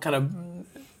 They're both kind of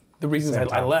the reasons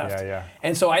I left. Yeah.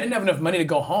 And so I didn't have enough money to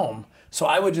go home. So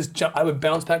I would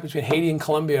bounce back between Haiti and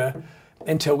Colombia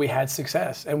until we had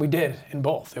success, and we did in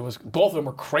both. Both of them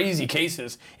were crazy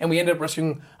cases, and we ended up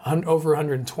rescuing over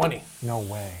 120. No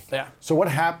way. Yeah. So what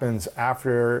happens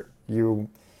after you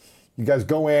guys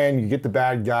go in, you get the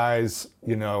bad guys,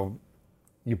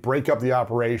 you break up the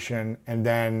operation, and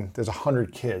then there's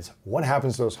 100 kids. What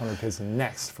happens to those 100 kids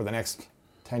next for the next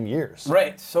 10 years?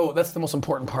 Right. So that's the most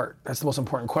important part. That's the most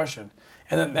important question.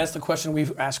 And then that's the question we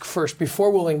ask first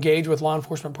before we'll engage with law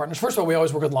enforcement partners. First of all, we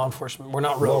always work with law enforcement. We're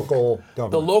not rogue. Local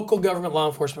government. The local government law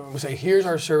enforcement. We say, here's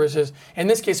our services. In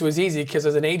this case, it was easy because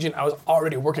as an agent, I was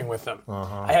already working with them.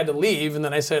 I had to leave, and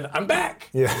then I said, I'm back.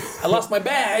 Yeah. I lost my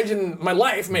badge and my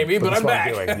life, maybe, but I'm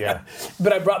back. Yeah.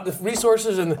 But I brought the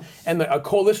resources and a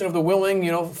coalition of the willing,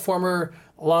 former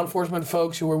law enforcement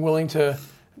folks who were willing to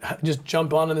just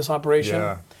jump on in this operation.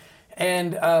 Yeah.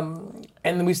 And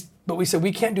then we said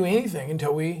we can't do anything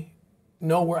until we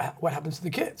know what happens to the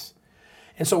kids.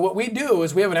 And so what we do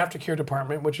is we have an aftercare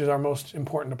department, which is our most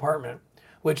important department,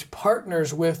 which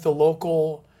partners with the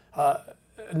local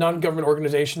non-government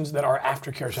organizations that are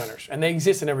aftercare centers, and they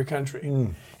exist in every country.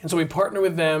 And so we partner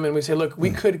with them, and we say, look, we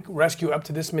could rescue up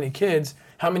to this many kids.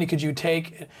 How many could you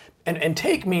take? And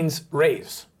take means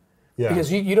raise. Yeah.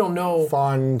 Because you don't know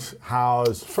Fund,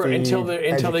 house, feed, until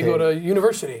they go to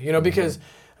university, because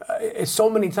it's so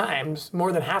many times,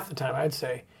 more than half the time, I'd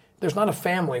say, there's not a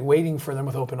family waiting for them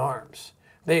with open arms.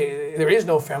 There is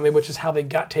no family, which is how they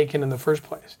got taken in the first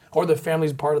place, or the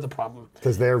family's part of the problem.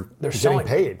 Because they're getting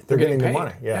paid. They're getting the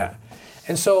money. Yeah.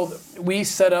 And so we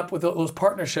set up with those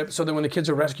partnerships so that when the kids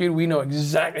are rescued, we know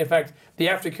exactly. In fact, the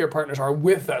aftercare partners are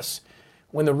with us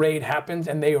when the raid happens,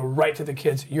 and they go right to the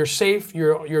kids. You're safe.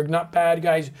 You're not bad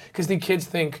guys, because the kids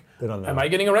think, am I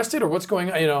getting arrested or what's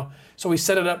going on? So we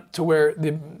set it up to where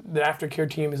the aftercare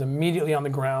team is immediately on the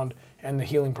ground, and the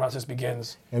healing process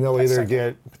begins. And they'll either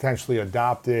get potentially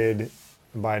adopted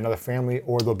by another family,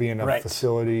 or they'll be in a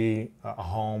facility, a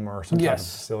home, or some type of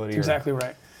facility. That's exactly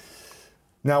right.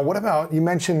 Now, what about, you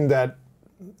mentioned that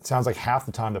it sounds like half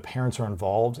the time the parents are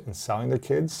involved in selling their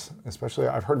kids, especially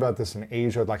I've heard about this in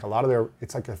Asia, like a lot of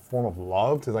it's like a form of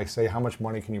love to say, how much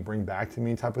money can you bring back to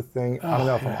me type of thing. I don't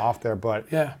know if I'm off there, but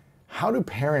how do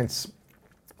parents,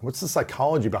 what's the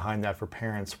psychology behind that for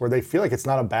parents where they feel like it's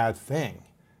not a bad thing?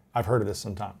 I've heard of this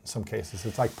sometimes, in some cases.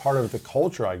 It's like part of the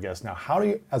culture, I guess. Now, how do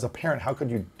you, as a parent, how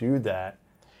could you do that?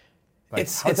 How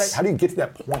do you get to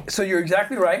that point? So you're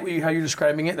exactly right how you're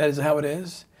describing it. That is how it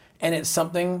is. And it's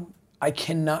something I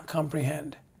cannot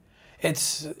comprehend.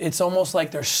 It's almost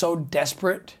like they're so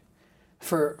desperate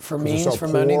for means, for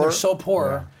money. They're so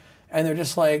poor, and they're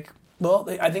just like,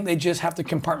 I think they just have to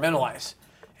compartmentalize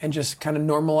and just kind of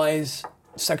normalize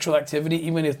sexual activity,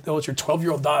 even though it's your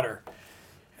 12-year-old daughter.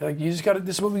 Like, you just got to.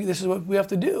 This is what we have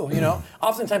to do.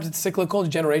 Oftentimes it's cyclical,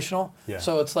 it's generational. Yeah.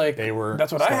 So it's like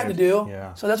that's what I had to do.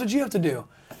 Yeah. So that's what you have to do,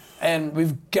 and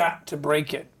we've got to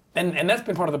break it. And that's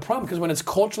been part of the problem, because when it's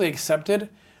culturally accepted,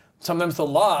 sometimes the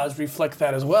laws reflect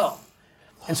that as well.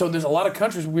 And so there's a lot of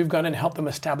countries where we've gone in and helped them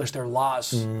establish their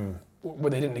laws where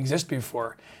they didn't exist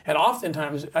before. And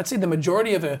oftentimes, I'd say the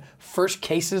majority of the first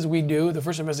cases we do, the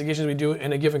first investigations we do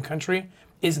in a given country,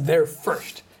 is their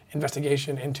first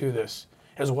investigation into this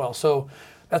as well. So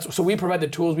we provide the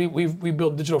tools. We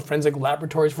build digital forensic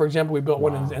laboratories, for example. We built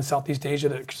one in Southeast Asia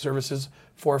that services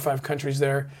 4 or 5 countries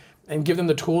there, and give them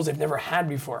the tools they've never had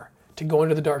before to go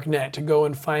into the dark net, to go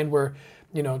and find where,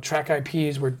 track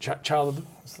IPs, where child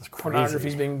pornography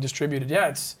is being distributed. Yeah,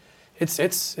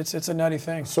 it's a nutty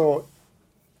thing. So,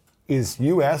 is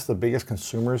U.S. the biggest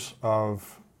consumers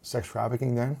of sex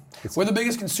trafficking then? We're the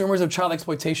biggest consumers of child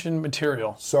exploitation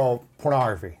material. So,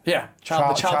 pornography. Yeah,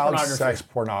 child pornography. Sex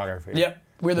pornography. Yep,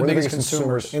 we're the biggest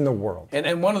consumers in the world.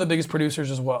 And one of the biggest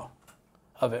producers as well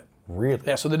of it. Really?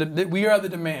 Yeah, so we are the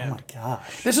demand. Oh my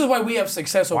gosh. This is why we have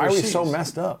success overseas. Why are we so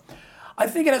messed up? I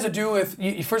think it has to do with,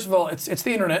 first of all, it's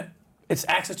the internet. It's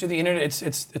access to the internet.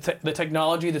 It's the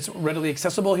technology that's readily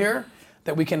accessible here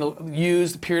that we can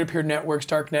use, peer-to-peer networks,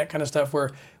 dark net kind of stuff,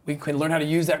 where we can learn how to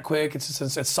use that quick.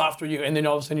 It's software, and then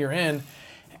all of a sudden you're in.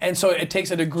 And so it takes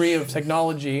a degree of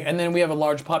technology, and then we have a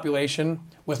large population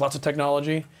with lots of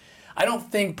technology. I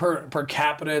don't think per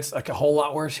capita it's like a whole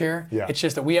lot worse here. Yeah. It's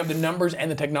just that we have the numbers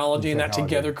and the technology, and that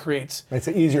together creates... It's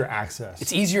an easier access.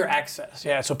 It's easier access,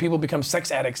 yeah. So people become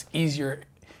sex addicts easier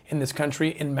in this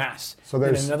country in mass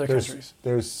than in other countries.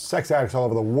 There's sex addicts all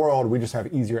over the world. We just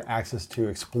have easier access to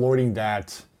exploiting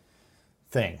that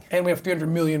thing. And we have 300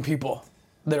 million people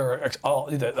that all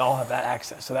have that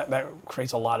access. So that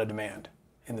creates a lot of demand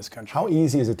in this country. How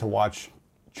easy is it to watch...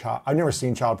 I've never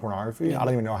seen child pornography. Yeah. I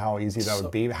don't even know how easy that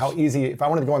would be. How easy, if I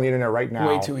wanted to go on the internet right now.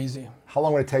 Way too easy. How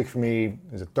long would it take for me?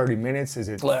 Is it 30 minutes? Is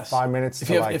it less? 5 minutes?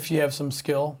 If you have some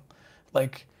skill,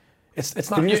 like, it's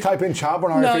not. Can you just type in child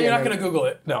pornography? No, you're not going to Google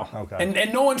it. No. Okay.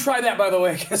 And no one try that, by the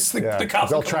way, because the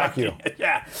cops will track you.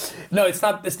 Yeah. No, it's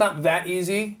not that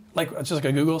easy. Like, it's just like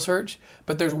a Google search.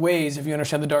 But there's ways, if you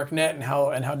understand the dark net and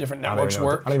how different networks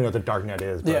work. I don't even know what the dark net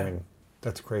is, but I mean,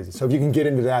 that's crazy. So if you can get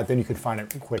into that, then you could find it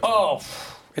quickly. Oh,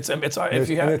 It's if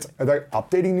you have. Are they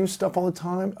updating new stuff all the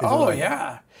time?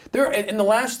 Yeah. There in the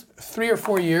last 3 or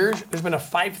 4 years, there's been a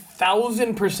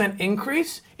 5,000%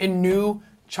 increase in new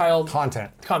child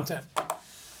content.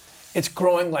 It's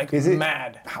growing like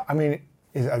mad. I mean,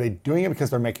 are they doing it because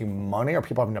they're making money? Are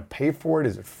people having to pay for it?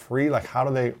 Is it free? Like, how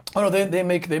do they? Oh no, they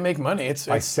make money. It's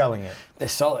by selling it. They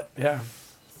sell it. Yeah.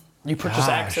 You purchase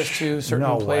access to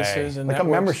certain places and like networks.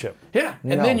 a membership. Yeah,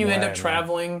 and then you end up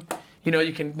traveling. You know,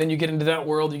 you get into that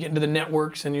world. You get into the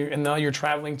networks, and now you're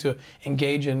traveling to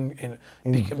engage in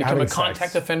become a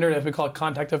contact offender, as we call it,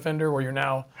 contact offender, where you're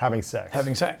now having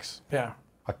sex. Yeah.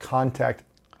 A contact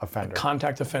offender.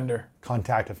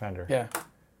 Contact offender. Yeah.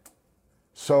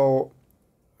 So,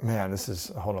 man, this is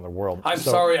a whole other world. I'm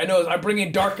sorry. I know I'm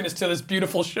bringing darkness to this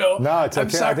beautiful show. No, it's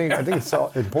okay. I think it's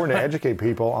important to educate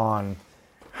people on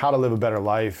how to live a better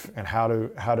life and how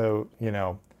to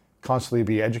constantly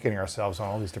be educating ourselves on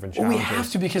all these different challenges. Well, we have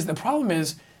to, because the problem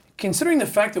is, considering the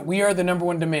fact that we are the number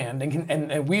one demand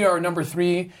and we are number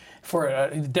 3 for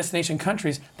destination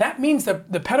countries, that means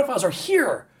that the pedophiles are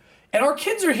here and our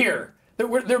kids are here.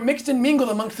 They're mixed and mingled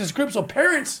amongst this group, so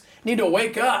parents need to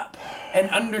wake up and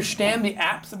understand the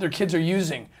apps that their kids are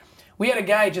using. We had a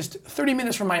guy just 30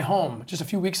 minutes from my home just a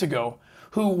few weeks ago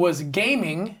who was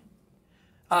gaming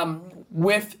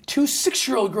with 2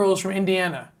 6-year-old girls from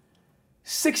Indiana.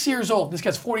 6 years old. This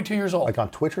guy's 42 years old. Like on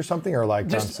Twitch or something, or like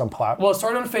on some platform? Well, it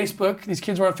started on Facebook. These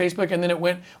kids were on Facebook, and then it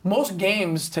went. Most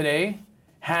games today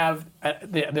have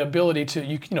the ability to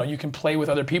you can play with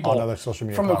other people on other social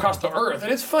media from across the earth,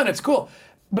 and it's fun. It's cool.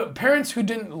 But parents who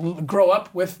didn't grow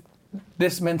up with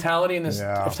this mentality and this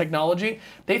of technology,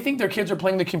 they think their kids are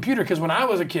playing the computer, because when I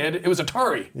was a kid, it was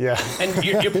Atari. Yeah. And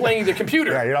you're playing the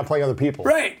computer. Yeah, you're not playing other people.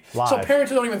 Right. Live. So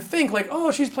parents don't even think like,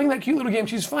 oh, she's playing that cute little game,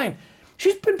 she's fine.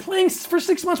 She's been playing for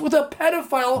 6 months with a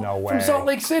pedophile from Salt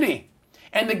Lake City.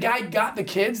 And the guy got the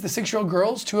kids, the 6-year-old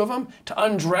girls, 2 of them, to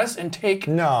undress and take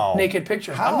naked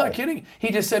pictures. How? I'm not kidding. He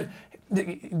just said,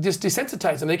 just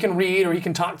desensitize them. They can read, or he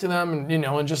can talk to them,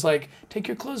 and just like, take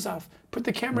your clothes off, put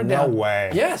the camera down. No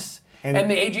way. Yes. And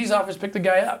the AG's office picked the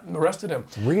guy up and arrested him.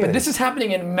 Really? But this is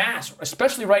happening in mass,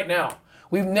 especially right now.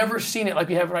 We've never seen it like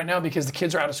we have right now, because the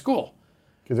kids are out of school.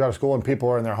 Kids are out of school and people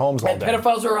are in their homes all day. And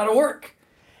pedophiles are out of work.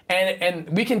 And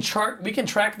we can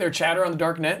track their chatter on the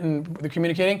dark net, and they're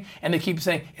communicating, and they keep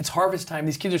saying, it's harvest time,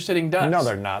 these kids are sitting ducks. No,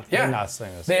 they're not. Yeah. They're not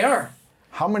saying this. They are.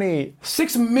 How many?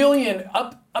 6 million,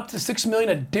 up to 6 million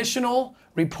additional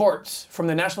reports from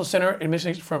the National Center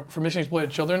for Missing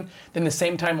Exploited Children than the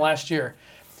same time last year.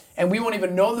 And we won't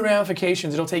even know the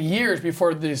ramifications. It'll take years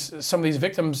before some of these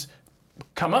victims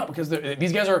come up, because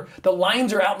these guys the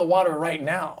lines are out in the water right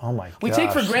now. Oh my gosh. We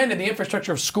take for granted the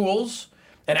infrastructure of schools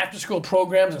and after-school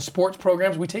programs and sports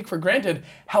programs. We take for granted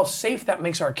how safe that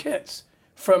makes our kids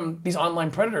from these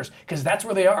online predators, because that's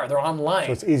where they are. They're online.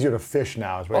 So it's easier to fish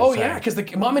now, is what you're saying. Yeah, because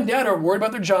the mom and dad are worried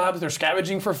about their jobs. They're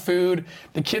scavenging for food.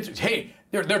 The kids, hey,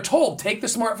 they're told, take the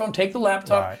smartphone, take the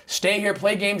laptop, stay here,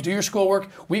 play games, do your schoolwork.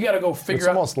 We got to go figure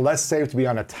out. It's almost less safe to be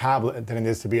on a tablet than it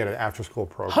is to be at an after-school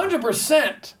program.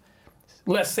 100%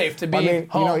 less safe to be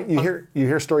home. You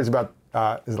hear stories about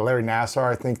is it Larry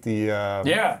Nassar? I think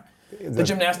the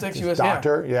gymnastics US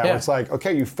doctor. Yeah. It's like,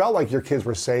 okay, you felt like your kids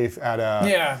were safe at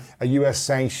a U.S.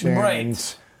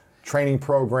 sanctioned training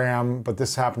program, but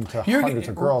this happened to hundreds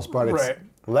of girls, but it's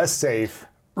less safe.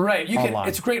 Right,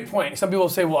 it's a great point. Some people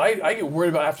say, well, I get worried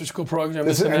about after-school programs.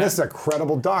 This is a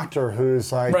credible doctor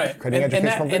who's like creating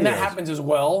educational videos. And that happens as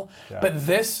well. Yeah. But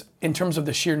this, in terms of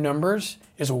the sheer numbers,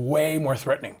 is way more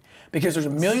threatening, because there's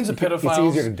millions of pedophiles.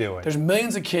 It's easier to do it. There's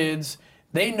millions of kids.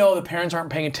 They know the parents aren't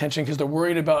paying attention because they're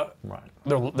worried about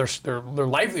their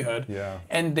livelihood,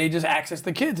 and they just access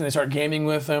the kids and they start gaming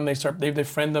with them. They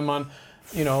friend them on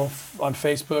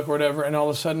Facebook or whatever, and all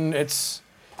of a sudden it's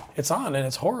on, and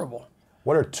it's horrible.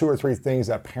 What are 2 or 3 things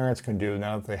that parents can do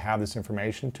now that they have this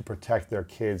information to protect their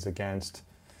kids against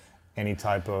any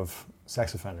type of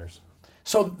sex offenders?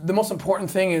 So the most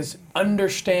important thing is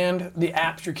understand the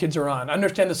apps your kids are on.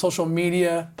 Understand the social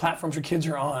media platforms your kids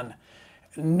are on.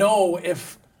 Know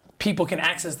if people can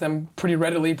access them pretty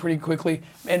readily, pretty quickly,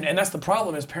 and that's the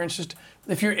problem. Is parents just,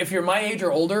 if you're my age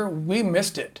or older, we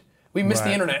missed it. We missed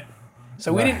the internet,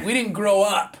 so we didn't grow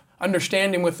up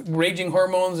understanding with raging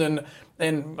hormones and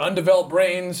undeveloped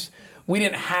brains. We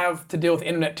didn't have to deal with the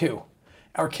internet too.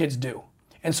 Our kids do.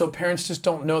 And so parents just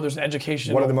don't know there's an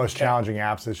education. What are the most challenging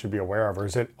apps they should be aware of? Or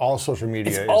is it all social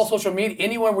media? It's all social media,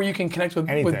 anywhere where you can connect with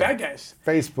bad guys.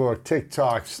 Facebook,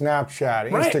 TikTok,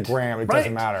 Snapchat, Instagram, it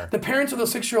doesn't matter. The parents of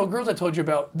those 6-year-old girls I told you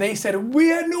about, they said, we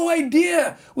had no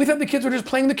idea. We thought the kids were just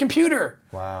playing the computer.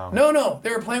 Wow. No,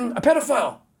 they were playing a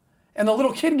pedophile and the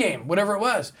little kid game, whatever it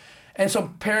was. And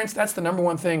so parents, that's the number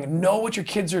one thing. Know what your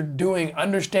kids are doing.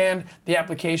 Understand the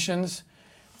applications.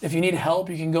 If you need help,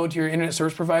 you can go to your internet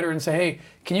service provider and say, hey,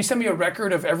 can you send me a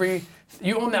record of every,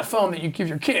 you own that phone that you give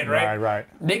your kid, right? Right.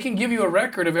 They can give you a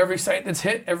record of every site that's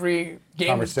hit, every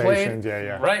game that's played. Conversations,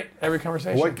 yeah. Right, every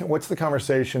conversation. What's the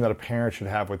conversation that a parent should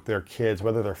have with their kids,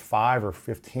 whether they're 5 or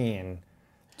 15,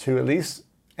 to at least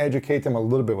educate them a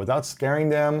little bit without scaring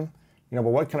them? But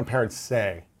what can a parent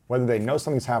say, whether they know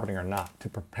something's happening or not, to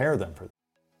prepare them for that?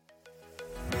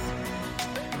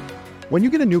 When you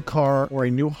get a new car or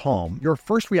a new home, your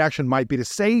first reaction might be to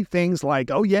say things like,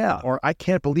 oh yeah, or I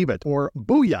can't believe it, or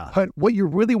booyah. But what you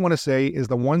really want to say is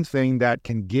the one thing that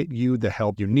can get you the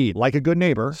help you need. Like a good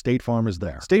neighbor, State Farm is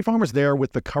there. State Farm is there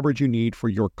with the coverage you need for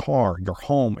your car, your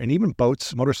home, and even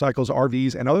boats, motorcycles,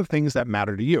 RVs, and other things that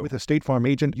matter to you. With a State Farm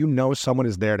agent, you know someone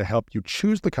is there to help you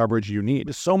choose the coverage you need.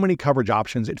 With so many coverage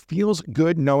options, it feels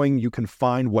good knowing you can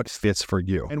find what fits for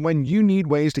you. And when you need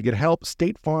ways to get help,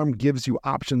 State Farm gives you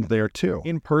options there too.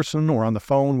 In person or on the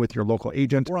phone with your local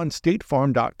agent or on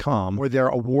statefarm.com, where their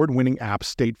award-winning app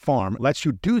State Farm lets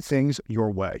you do things your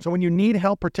way. So when you need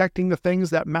help protecting the things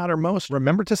that matter most,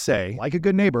 remember to say, like a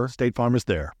good neighbor, State Farm is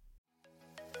there.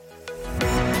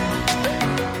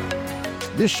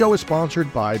 This show is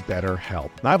sponsored by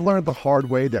BetterHelp. And I've learned the hard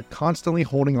way that constantly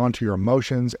holding on to your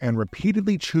emotions and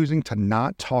repeatedly choosing to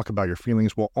not talk about your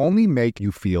feelings will only make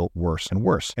you feel worse and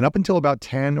worse. And up until about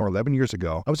 10 or 11 years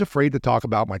ago, I was afraid to talk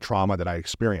about my trauma that I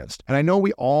experienced. And I know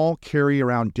we all carry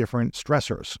around different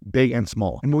stressors, big and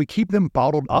small. And when we keep them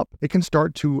bottled up, it can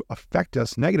start to affect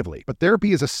us negatively. But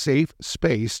therapy is a safe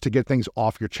space to get things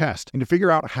off your chest and to figure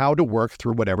out how to work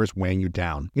through whatever's weighing you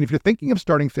down. And if you're thinking of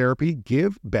starting therapy,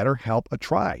 give BetterHelp a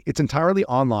try. It's entirely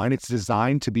online. It's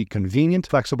designed to be convenient,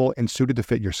 flexible, and suited to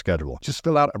fit your schedule. Just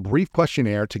fill out a brief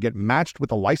questionnaire to get matched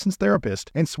with a licensed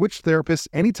therapist and switch therapists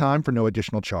anytime for no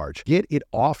additional charge. Get it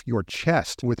off your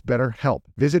chest with BetterHelp.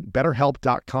 Visit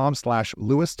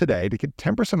betterhelp.com/Lewis today to get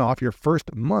 10% off your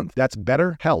first month. That's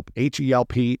BetterHelp,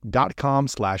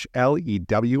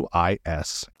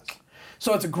 HELP.com/LEWIS.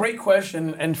 So it's a great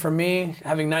question. And for me,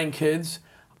 having 9 kids,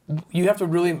 you have to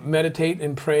really meditate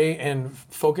and pray and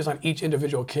focus on each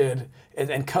individual kid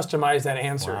and customize that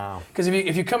answer. Because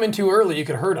if you come in too early, you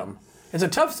could hurt them. It's a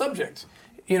tough subject,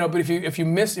 but if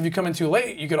you come in too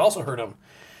late, you could also hurt them.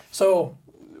 So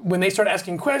when they start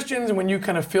asking questions and when you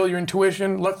kind of feel your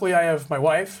intuition, luckily I have my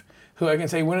wife who I can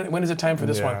say, when is it time for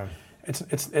this one?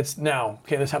 It's now.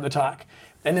 Okay, let's have the talk.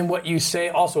 And then what you say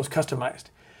also is customized.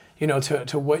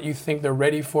 To what you think they're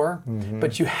ready for,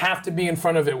 but you have to be in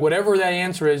front of it. Whatever that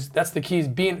answer is, that's the key. Is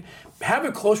have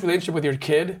a close relationship with your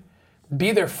kid,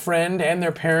 be their friend and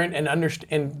their parent, and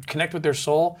connect with their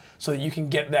soul, so that you can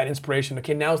get that inspiration.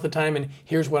 Okay, now's the time, and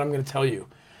here's what I'm going to tell you.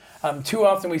 Too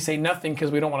often we say nothing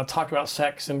because we don't want to talk about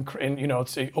sex, and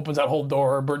it opens that whole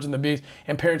door, birds and the bees,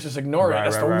 and parents just ignore it.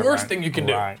 That's the worst thing you can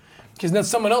do, because then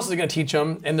someone else is going to teach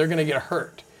them, and they're going to get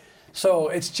hurt. So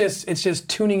it's just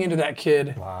tuning into that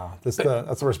kid. Wow, that's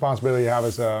the responsibility you have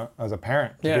as a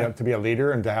parent to be a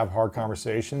leader and to have hard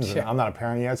conversations. And I'm not a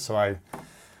parent yet, so I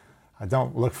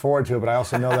don't look forward to it. But I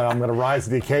also know that I'm going to rise to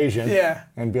the occasion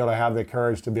and be able to have the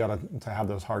courage to be able to have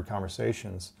those hard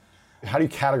conversations. How do you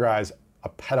categorize a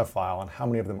pedophile, and how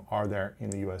many of them are there in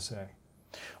the USA?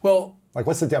 Well,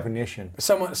 what's the definition?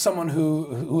 Someone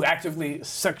who actively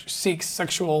seeks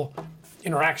sexual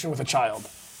interaction with a child.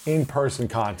 In-person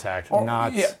contact,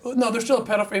 not... Yeah, no, there's still a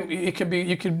pedophile.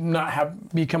 You could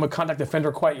not become a contact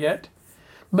offender quite yet,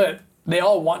 but they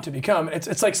all want to become.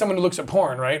 It's like someone who looks at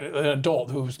porn, right? An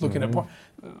adult who's looking at porn.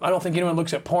 I don't think anyone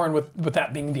looks at porn with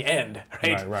that being the end,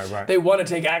 right? Right. They want to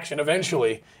take action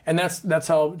eventually, and that's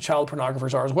how child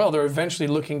pornographers are as well. They're eventually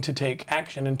looking to take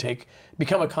action and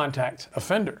become a contact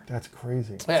offender. That's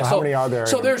crazy. Yeah, so how many are there?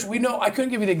 So we know, I couldn't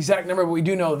give you the exact number, but we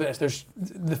do know this. There's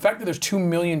the fact that there's 2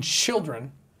 million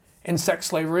children in sex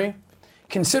slavery.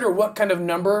 Consider what kind of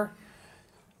number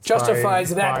justifies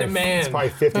that demand. It's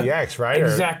probably 50x, right?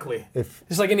 Exactly.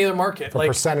 It's like any other market. The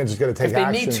percentage is going to take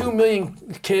action. If they need 2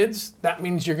 million kids, that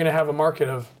means you're going to have a market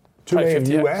of 2 million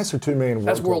U.S. or 2 million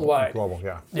That's worldwide. Global,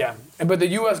 yeah. Yeah, but the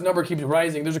U.S. number keeps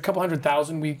rising. There's a couple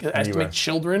 100,000 we estimate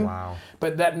children. Wow.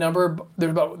 But that number,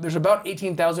 there's about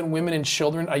 18,000 women and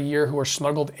children a year who are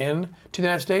smuggled in to the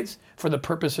United States for the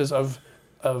purposes of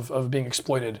being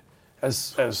exploited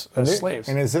as slaves.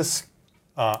 And is this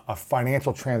a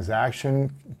financial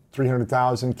transaction,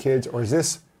 300,000 kids, or is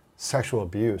this sexual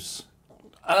abuse?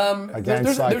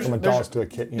 Against from adults to a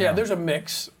kid. There's a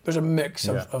mix. There's a mix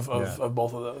of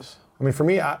both of those. I mean, for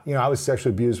me, I was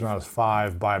sexually abused when I was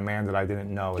 5 by a man that I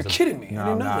didn't know. You're kidding me. No, I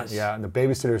didn't I'm know not. this. Yeah, and the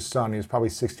babysitter's son, he was probably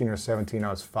 16 or 17, I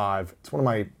was 5. It's one of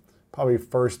my probably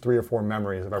first 3 or 4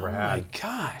 memories I've ever had. My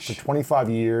gosh. For 25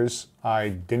 years, I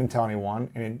didn't tell anyone,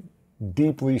 and it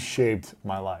deeply shaped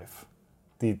my life.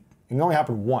 It only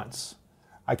happened once.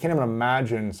 I can't even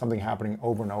imagine something happening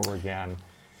over and over again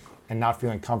and not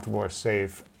feeling comfortable or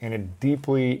safe. And it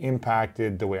deeply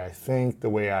impacted the way I think, the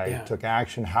way I took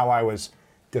action, how I was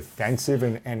defensive,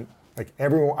 and like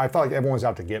everyone, I felt like everyone was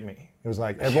out to get me. It was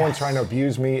like everyone's trying to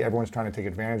abuse me, everyone's trying to take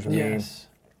advantage of me.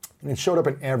 And it showed up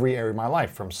in every area of my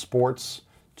life, from sports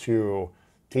to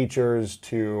teachers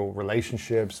to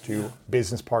relationships to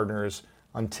business partners,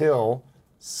 until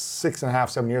 6.5,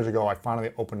 7 years ago, I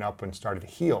finally opened up and started to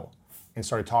heal and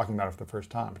started talking about it for the first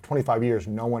time. For 25 years,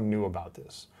 no one knew about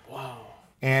this. Wow.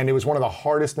 And it was one of the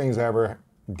hardest things I ever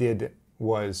did,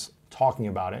 was talking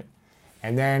about it.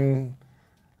 And then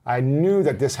I knew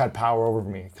that this had power over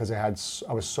me because I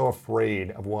was so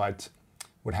afraid of what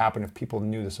would happen if people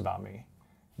knew this about me.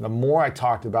 The more I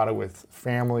talked about it with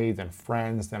family, then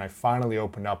friends, then I finally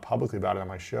opened up publicly about it on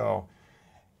my show.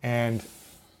 And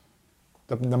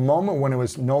the moment when it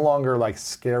was no longer like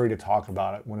scary to talk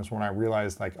about it, when I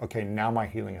realized like, okay, now my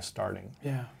healing is starting.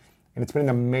 Yeah. And it's been an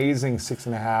amazing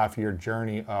 6.5-year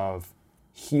journey of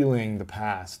healing the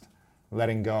past,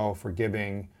 letting go,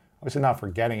 forgiving. Obviously not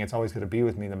forgetting, it's always going to be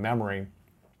with me, the memory,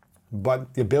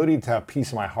 but the ability to have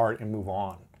peace in my heart and move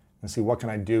on and see what can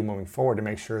I do moving forward to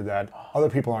make sure that other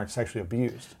people aren't sexually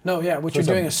abused. No, yeah, what you're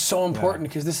doing is so important,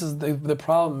 because this is the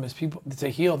problem is people, to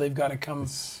heal, they've got to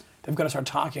start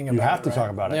talking about it. You have to talk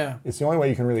about it. Yeah. It's the only way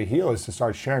you can really heal, is to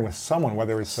start sharing with someone,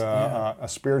 whether it's a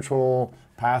spiritual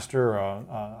pastor,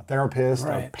 a therapist,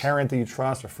 a parent that you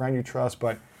trust, a friend you trust.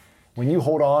 But when you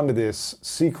hold on to this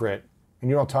secret and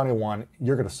you don't tell anyone,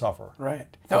 you're going to suffer. Right.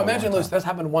 Now imagine, Luce, that's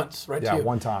happened once, right? Yeah, to you.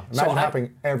 one time. Imagine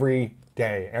happening every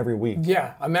day, every week.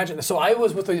 Yeah, imagine. So I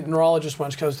was with a neurologist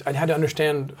once because I had to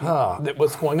understand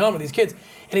what's going on with these kids.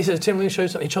 And he says, Tim, let me show you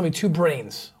something. He showed me 2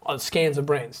 brains, on scans of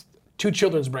brains, 2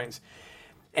 children's brains.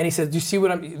 And he said, do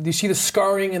you see the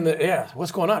scarring in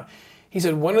what's going on? He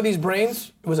said, one of these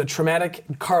brains was a traumatic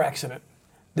car accident.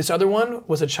 This other one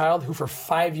was a child who for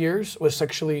 5 years was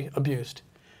sexually abused.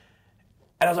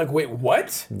 And I was like, wait,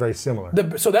 what? Very similar.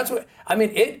 So that's what, I mean,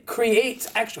 it creates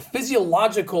actual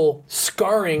physiological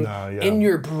scarring in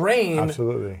your brain.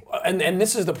 Absolutely. And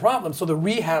this is the problem. So the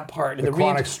rehab part. The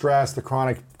chronic stress, the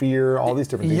chronic fear, all these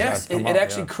different things. Yes, it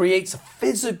actually creates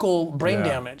physical brain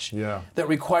damage that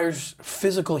requires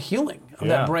physical healing of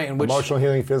that brain. Which, emotional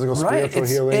healing, physical, spiritual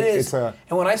healing. It is. And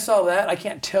when I saw that, I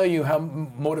can't tell you how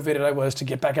motivated I was to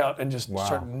get back out and just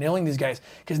start nailing these guys.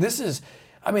 Because this is,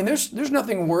 I mean, there's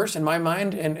nothing worse in my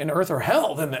mind in earth or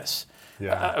hell than this.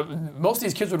 Yeah. Most of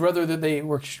these kids would rather that they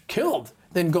were killed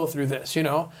than go through this, you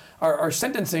know. Our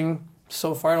sentencing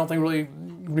so far, I don't think really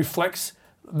reflects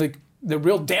the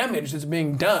real damage that's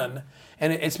being done.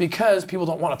 And it's because people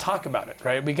don't want to talk about it,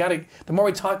 right? The more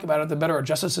we talk about it, the better our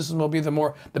justice system will be, the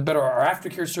better our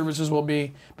aftercare services will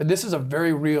be. But this is a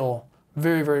very real,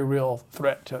 very, very real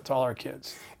threat to all our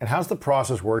kids. And how's the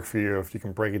process work for you, if you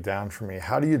can break it down for me?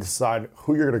 How do you decide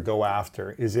who you're going to go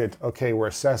after? Is it, okay, we're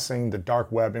assessing the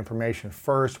dark web information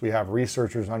first, we have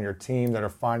researchers on your team that are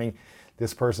finding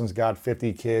this person's got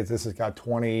 50 kids, this has got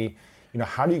 20, you know,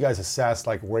 how do you guys assess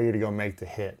like where you're to go make the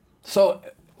hit? So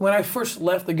when I first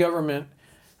left the government,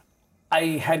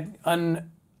 I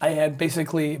had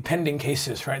basically pending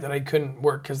cases, right, that I couldn't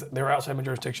work because they were outside my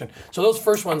jurisdiction. So those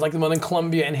first ones, like the one in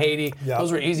Colombia and Haiti,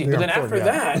 those were easy. But then after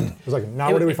that, it was like,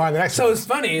 now where do we find the next one?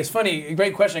 So it's funny,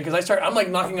 great question, because I'm like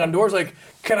knocking on doors, like,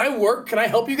 can I work? Can I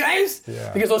help you guys?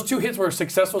 Yeah. Because those 2 hits were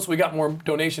successful, so we got more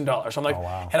donation dollars. So I'm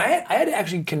like, and I had to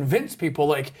actually convince people,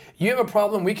 like, you have a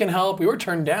problem, we can help. We were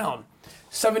turned down.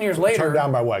 7 years later. Turned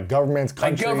down by what? Governments,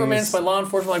 countries? By governments, by law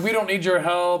enforcement. Like, we don't need your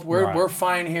help. We're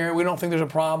fine here. We don't think there's a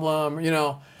problem. You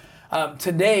know.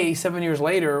 Today, 7 years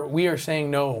later, we are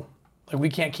saying no. Like, we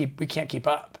can't keep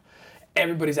up.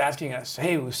 Everybody's asking us,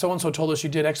 hey, so and so told us you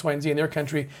did X, Y, and Z in their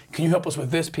country. Can you help us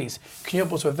with this piece? Can you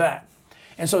help us with that?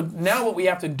 And so now what we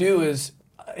have to do is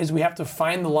we have to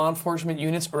find the law enforcement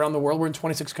units around the world. We're in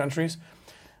 26 countries.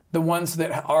 The ones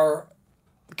that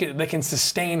can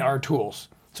sustain our tools.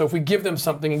 So if we give them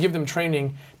something and give them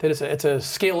training, that it's a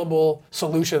scalable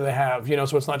solution they have, you know,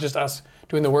 so it's not just us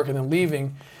doing the work and then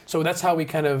leaving. So that's how we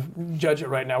kind of judge it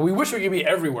right now. We wish we could be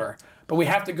everywhere, but we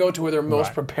have to go to where they're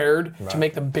most prepared to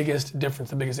make the biggest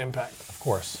difference, the biggest impact. Of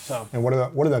course. So. And what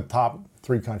are the top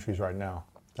 3 countries right now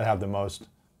that have the most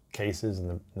cases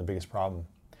and the biggest problem?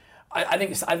 I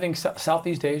think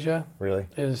Southeast Asia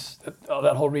is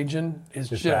that whole region is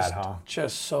just bad, huh?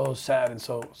 Just so sad and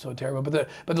so terrible. But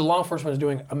the law enforcement is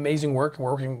doing amazing work, and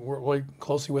we're working really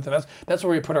closely with them. That's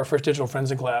where we put our first digital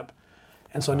forensic lab,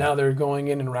 And so now they're going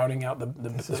in and routing out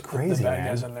the crazy, bad man.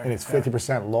 guys in there. And it's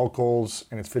 50% locals,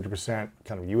 and it's 50%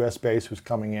 kind of U.S. based who's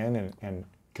coming in and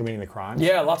committing the crimes.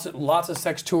 Yeah, lots of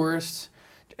sex tourists.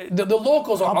 The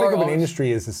locals are. How big of an always,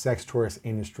 industry is the sex tourist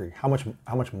industry? How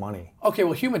much money? Okay,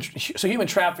 well, human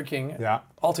trafficking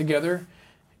altogether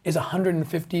is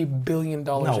 $150 billion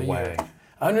a year. No way.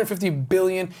 150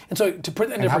 billion. And so to put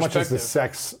that into And how perspective, much is the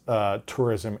sex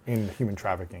tourism in human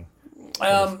trafficking?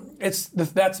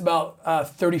 That's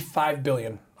about 35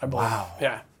 billion, I believe. Wow.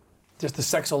 Yeah. Just the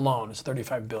sex alone is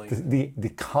 35 billion. The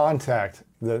contact,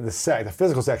 the sex, the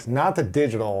physical sex, not the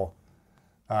digital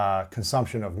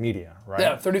consumption of media, right?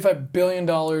 Yeah, $35 billion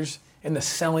in the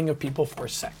selling of people for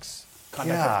sex.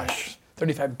 Gosh.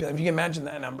 35 billion. If you can imagine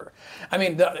that number. I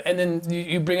mean, and then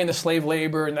you bring in the slave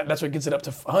labor, and that's what gets it up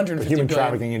to 150 human billion.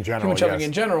 trafficking in general. Human trafficking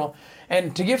in general.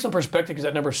 And to give some perspective, because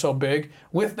that number is so big,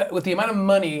 with the amount of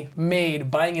money made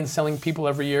buying and selling people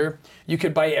every year, you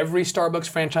could buy every Starbucks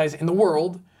franchise in the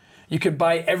world, you could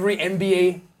buy every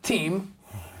NBA team,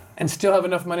 and still have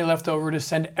enough money left over to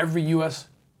send every U.S.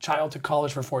 child to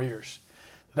college for 4 years.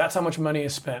 That's how much money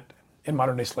is spent in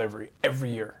modern day slavery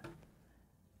every year.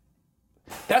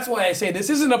 That's why I say this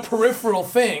isn't a peripheral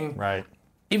thing, Right.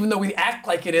 even though we act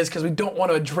like it is because we don't want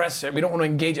to address it. We don't want to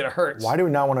engage it. It hurts. Why do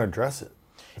we not want to address it?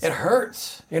 It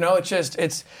hurts. You know,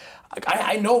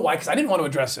 I know why, because I didn't want to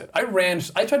address it. I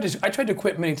tried to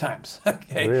quit many times.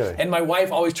 Okay? Really? And my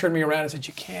wife always turned me around and said,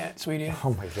 "You can't, sweetie."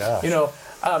 Oh my gosh. You know,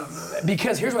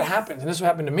 because here's what happens, and this is what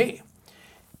happened to me,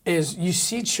 is you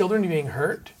see children being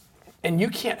hurt, and you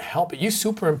can't help it. You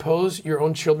superimpose your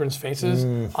own children's faces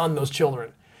on those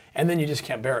children, and then you just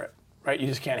can't bear it, right? You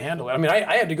just can't handle it. I mean,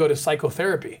 I had to go to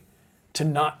psychotherapy to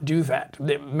not do that.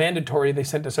 Mandatory, they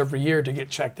sent us every year to get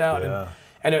checked out. Yeah.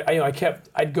 And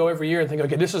I'd go every year and think,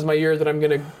 okay, this is my year that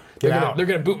they're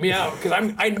gonna boot me out because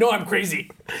I know I'm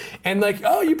crazy. And like,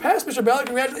 oh, you passed, Mr. Ballard,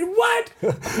 congratulations.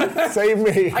 What? Save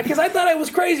me. Because I thought I was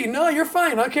crazy. No, you're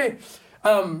fine. Okay.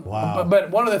 Wow.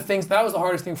 But one of the things, that was the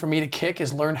hardest thing for me to kick,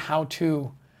 is learn how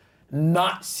to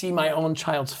not see my own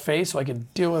child's face so I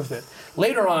could deal with it.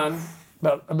 Later on,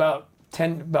 about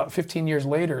 15 years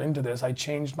later into this, I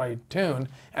changed my tune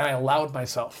and I allowed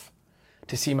myself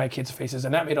to see my kids' faces,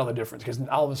 and that made all the difference, because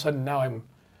all of a sudden now I'm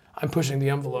pushing the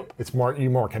envelope. It's you're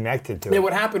more connected to it. Yeah,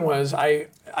 what happened was I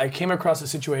came across a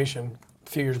situation a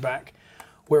few years back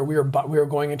where we were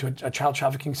going into a child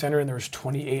trafficking center, and there was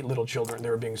 28 little children that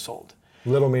were being sold.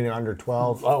 Little meaning under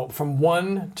 12? Oh, from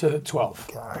 1 to 12.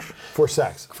 Gosh. For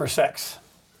sex? For sex.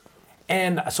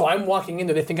 And so I'm walking in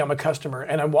there, they think I'm a customer,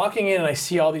 and I'm walking in and I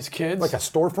see all these kids. Like a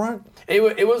storefront? It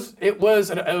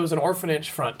was an orphanage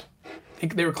front.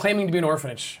 They were claiming to be an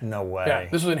orphanage. No way. Yeah,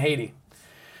 this was in Haiti.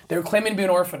 They were claiming to be an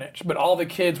orphanage, but all the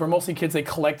kids were mostly kids they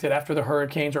collected after the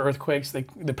hurricanes or earthquakes.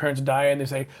 The parents die and they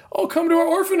say, "Oh, come to our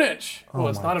orphanage." Well,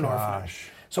 it's not an orphanage.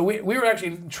 So we were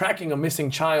actually tracking a missing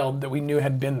child that we knew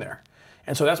had been there.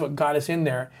 And so that's what got us in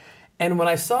there. And when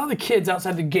I saw the kids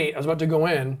outside the gate, I was about to go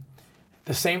in,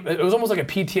 it was almost like a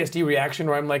PTSD reaction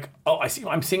where I'm like, oh,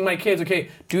 I'm seeing my kids, okay,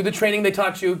 do the training they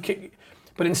taught you.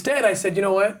 But instead I said, you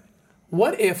know what?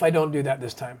 What if I don't do that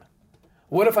this time?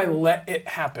 What if I let it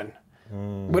happen?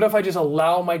 What if I just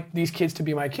allow these kids to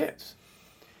be my kids?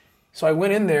 So I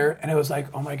went in there and I was like,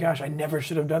 oh my gosh, I never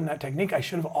should have done that technique. I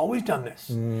should have always done this.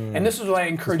 And this is what I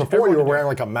encourage Before everyone you were to do. wearing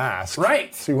like a mask.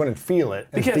 Right. So you wouldn't feel it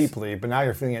as Because- deeply, but now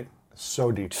you're feeling it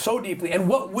so deep. So deeply. And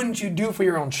what wouldn't you do for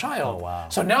your own child? Oh, wow.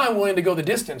 So now I'm willing to go the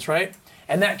distance, right?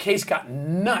 And that case got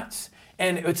nuts.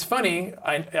 And it's funny,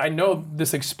 I know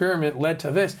this experiment led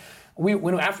to this.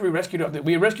 After we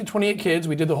rescued 28 kids,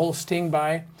 we did the whole sting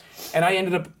by, and I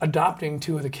ended up adopting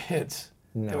 2 of the kids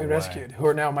that we rescued, who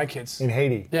are now my kids. In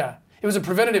Haiti? Yeah. It was a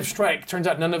preventative strike. Turns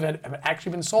out none of it have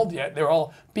actually been sold yet. They're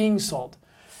all being sold.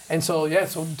 And so, yeah,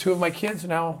 so 2 of my kids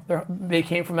now, they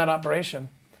came from that operation.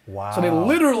 Wow. So they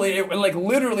literally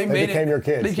made became your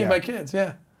kids, They became yeah. my kids,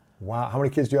 yeah. Wow. How many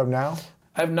kids do you have now?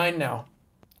 I have 9 now.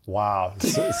 Wow.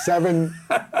 7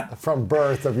 from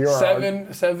birth of your Seven,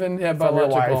 yeah, from your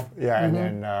biological. wife. Yeah, and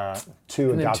then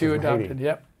 2 And then adopted 2 from adopted, Haiti.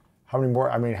 yep. How many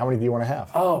more? I mean, how many do you want to have?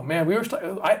 Oh man,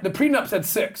 the prenup said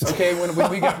 6. Okay,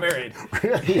 when we got married.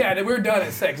 Really? Yeah, we were done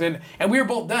at 6, and we were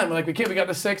both done. We're like, okay, we got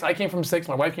to 6. I came from 6.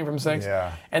 My wife came from 6.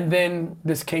 Yeah. And then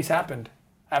this case happened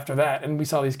after that, and we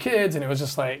saw these kids, and it was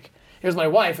just like, here's my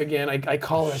wife again. I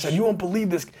called her. I said, you won't believe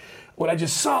this. What I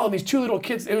just saw, these 2 little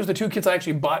kids. It was the 2 kids I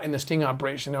actually bought in the sting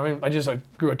operation. I mean, I just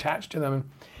grew attached to them,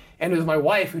 and it was my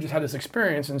wife who just had this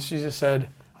experience, and she just said,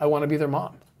 I want to be their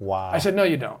mom. Wow. I said, no,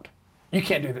 you don't. You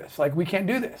can't do this. Like, we can't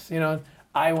do this. You know,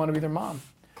 I want to be their mom.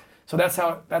 So that's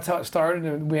how it started,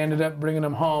 and we ended up bringing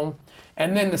them home.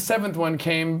 And then the seventh one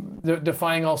came,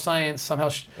 defying all science. Somehow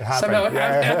it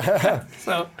happened.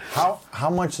 So how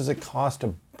much does it cost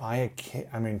to buy a kid?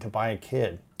 I mean, to buy a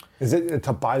kid, is it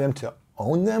to buy them to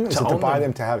own them? Is it to buy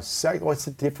them to have sex? What's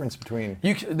the difference between?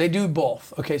 They do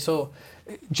both. Okay, so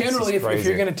generally, if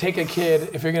you're going to take a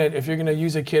kid, if you're going to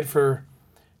use a kid for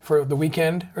the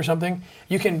weekend or something,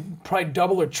 you can probably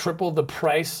double or triple the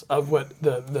price of what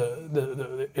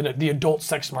the adult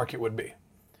sex market would be.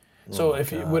 So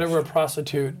whatever a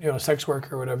prostitute, sex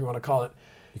worker, whatever you want to call it,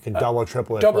 you can double or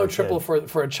triple it. Double or triple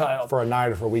for a child. For a night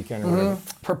or for a weekend or whatever.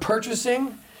 For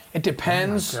purchasing, it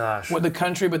depends what the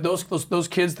country, but those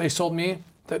kids they sold me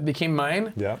that became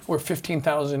mine were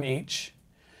 $15,000 each.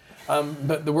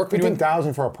 But the work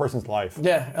 $15,000 for a person's life.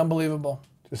 Yeah, unbelievable.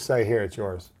 Just say here, it's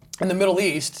yours. In the Middle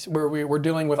East, where we're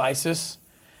dealing with ISIS,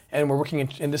 and we're working,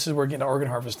 and this is where we're getting organ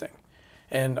harvesting,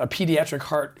 and a pediatric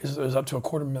heart is up to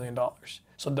 $250,000.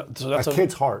 So that's a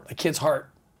kid's heart. A kid's heart.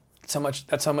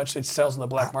 That's how much it sells in the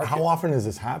black market. How often is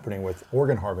this happening with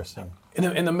organ harvesting?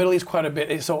 In the Middle East, quite a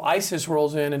bit. So ISIS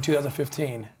rolls in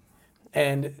 2015,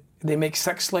 and they make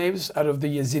sex slaves out of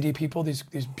the Yazidi people. These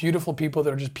beautiful people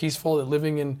that are just peaceful, that are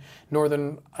living in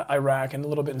northern Iraq and a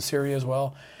little bit in Syria as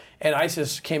well. And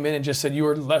ISIS came in and just said, you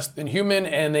are less than human,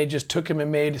 and they just took them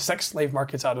and made sex slave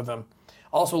markets out of them.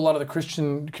 Also, a lot of the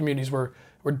Christian communities were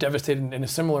devastated in a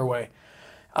similar way.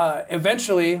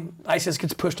 Eventually, ISIS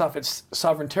gets pushed off its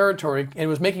sovereign territory, and it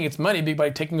was making its money by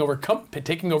taking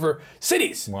over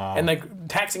cities and like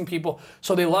taxing people.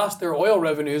 So they lost their oil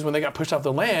revenues when they got pushed off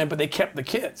the land, but they kept the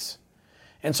kids.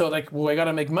 And so I got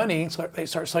to make money, so they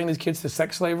start selling these kids to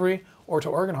sex slavery or to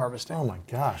organ harvesting. Oh my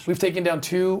gosh! We've taken down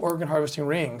 2 organ harvesting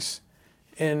rings,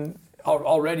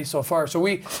 already so far. So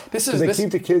Do they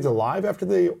keep the kids alive after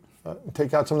they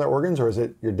take out some of their organs, or is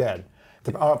it you're dead?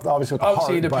 Obviously, with the obviously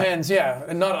heart, it depends. Yeah,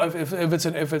 and not if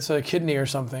it's a kidney or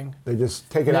something. They just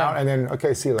take it out and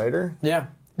then see you later. Yeah.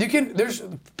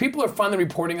 People are finally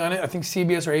reporting on it. I think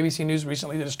CBS or ABC News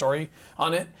recently did a story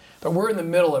on it, but we're in the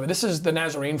middle of it. This is the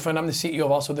Nazarene Fund. I'm the CEO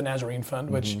of also the Nazarene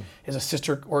Fund, which is a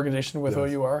sister organization with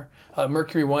OUR.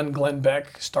 Mercury One, Glenn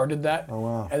Beck started that. Oh,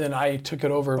 wow. And then I took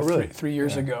it over three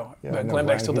years ago. Yeah, but Glenn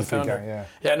Beck's still the founder.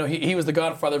 He was the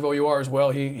godfather of OUR as well.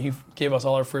 He gave us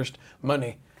all our first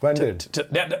money. Glenn did.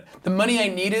 The money I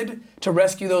needed to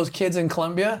rescue those kids in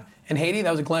Colombia and Haiti,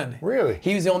 that was Glenn. Really?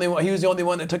 He was the only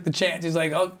one that took the chance. He's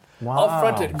like, I'll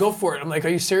front it, go for it. I'm like, are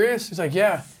you serious? He's like,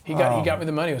 yeah. He got me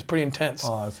the money. It was pretty intense.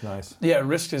 Oh, that's nice. Yeah,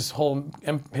 risked his whole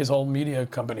media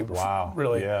company. Wow.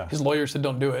 Really. Yeah. His lawyer said,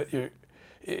 don't do it.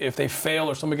 If they fail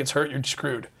or someone gets hurt, you're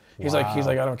screwed. He's like,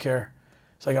 I don't care.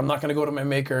 It's like, I'm not going to go to my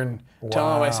maker and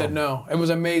tell him I said no. It was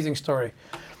an amazing story.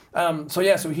 So he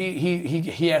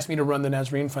asked me to run the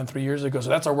Nazarene Fund 3 years ago. So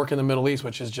that's our work in the Middle East,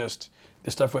 which is just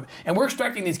this stuff and we're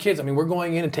extracting these kids. I mean, we're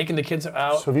going in and taking the kids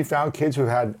out. So have you found kids who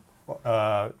had,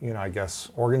 I guess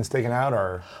organs taken out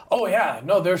or? Oh yeah,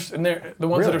 no, the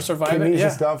ones that are surviving. Kidneys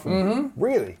and stuff.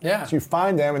 Really? Yeah. So you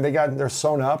find them and they're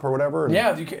sewn up or whatever.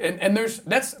 Yeah, and there's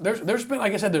been,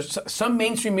 like I said, there's some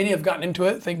mainstream media have gotten into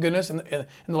it. Thank goodness in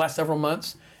the last several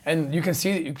months, and you can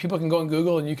see people can go on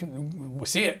Google and you can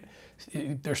see it.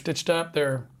 They're stitched up.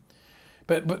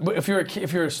 But if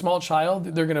you're a small child,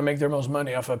 they're going to make their most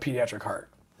money off a pediatric heart.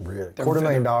 Really?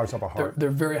 $250,000 off a heart. They're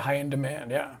very high in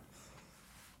demand. Yeah.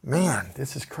 Man,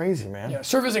 this is crazy, man. Yeah.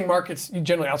 Servicing markets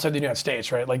generally outside the United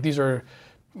States, right? Like these are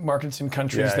markets in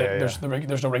countries that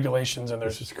there's no regulations and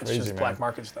it's just black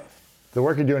market stuff. The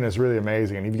work you're doing is really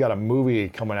amazing, and you've got a movie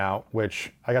coming out,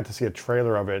 which I got to see a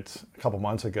trailer of it a couple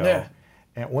months ago. Yeah.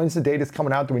 And when's the date it's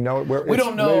coming out? Do we know? We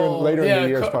don't know. Later in the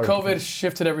year. COVID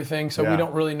shifted everything, so we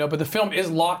don't really know. But the film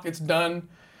is locked. It's done.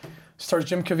 Stars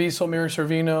Jim Caviezel, Mira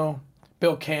Sorvino,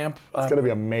 Bill Camp. It's going to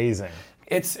be amazing.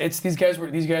 It's these guys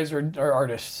are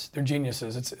artists. They're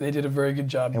geniuses. They did a very good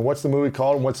job. And what's the movie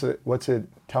called? What's it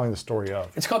telling the story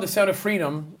of? It's called The Sound of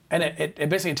Freedom, and it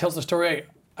basically tells the story.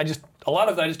 A lot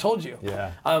of that I just told you.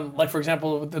 Yeah. Like for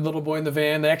example, with the little boy in the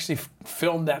van, they actually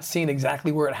filmed that scene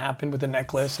exactly where it happened with the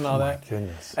necklace and all that. My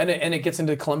goodness. And it gets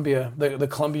into Colombia, the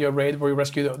Colombia raid where we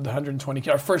rescued the 120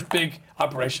 kids. Our first big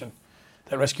operation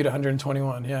that rescued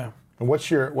 121. Yeah. And what's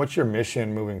your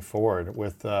mission moving forward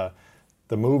with the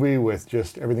movie, with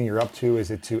just everything you're up to?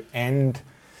 Is it to end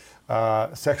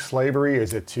sex slavery?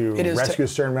 Is it to rescue a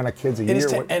certain amount of kids a year? It is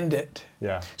to end it.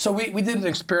 Yeah. So we did an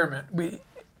experiment.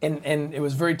 And it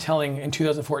was very telling in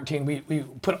 2014. We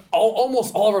put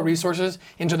almost all of our resources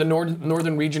into the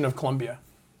northern region of Colombia.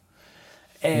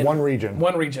 And one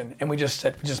region. And we just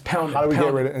pounded. How do we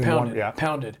get rid of it?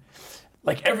 Pounded.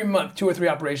 Like every month, 2 or 3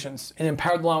 operations, and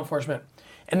empowered law enforcement.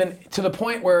 And then to the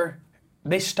point where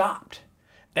they stopped.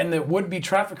 And the would-be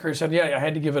trafficker said, yeah, I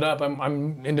had to give it up.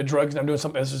 I'm into drugs and I'm doing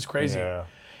something. This is crazy. Yeah.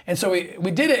 And so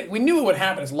we did it. We knew it would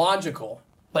happen. It's logical.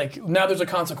 Like, now there's a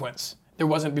consequence. There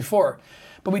wasn't before.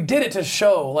 But we did it to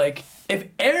show, like, if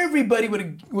everybody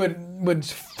would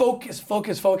focus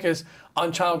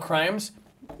on child crimes,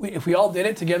 if we all did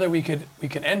it together, we could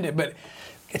end it. But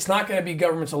it's not going to be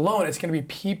governments alone. It's going to be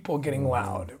people getting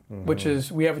loud, which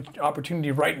is, we have an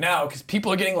opportunity right now because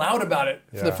people are getting loud about it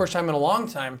for the first time in a long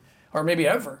time, or maybe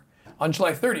ever, on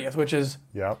July 30th, which is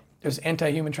there's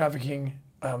anti-human trafficking,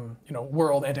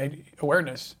 World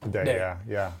Anti-Awareness Day.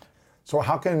 Yeah. So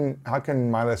how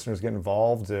can my listeners get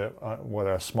involved,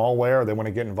 whether a small way or they want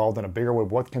to get involved in a bigger way?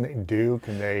 What can they do?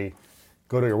 Can they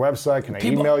go to your website? Can they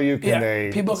email you?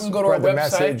 People can go to our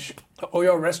website,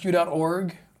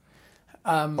 ourrescue.org.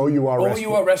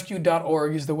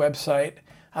 OURrescue.org is the website.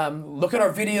 Look at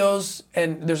our videos,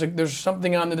 and there's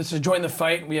something on there that says join the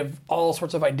fight. We have all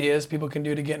sorts of ideas people can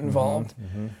do to get involved.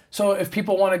 So if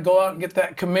people want to go out and get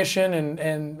that commission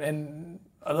and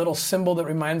a little symbol that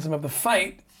reminds them of the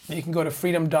fight, you can go to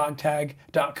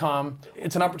freedomdogtag.com.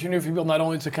 It's an opportunity for people not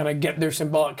only to kind of get their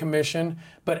symbolic commission,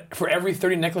 but for every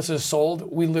 30 necklaces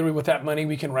sold, we literally, with that money,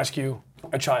 we can rescue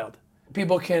a child.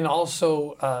 People can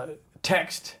also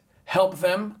text help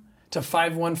them to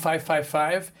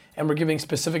 51555, and we're giving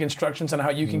specific instructions on how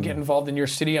you can get involved in your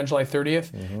city on July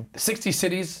 30th. 60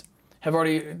 cities have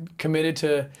already committed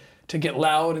to get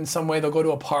loud in some way. They'll go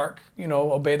to a park,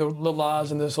 obey the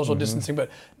laws and the social distancing, but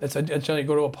it's generally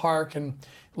go to a park, and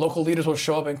local leaders will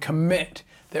show up and commit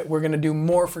that we're going to do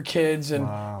more for kids and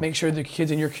make sure the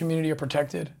kids in your community are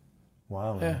protected.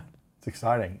 Wow. Yeah. It's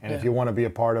exciting. And if you want to be a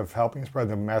part of helping spread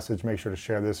the message, make sure to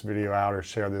share this video out or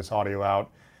share this audio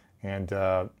out. And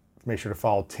make sure to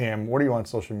follow Tim. What are you on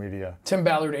social media? Tim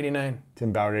Ballard 89.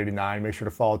 Tim Ballard 89. Make sure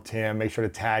to follow Tim. Make sure to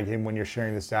tag him when you're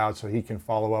sharing this out so he can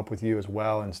follow up with you as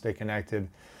well and stay connected.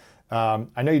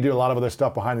 I know you do a lot of other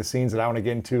stuff behind the scenes that I want to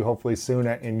get into hopefully soon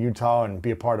in Utah and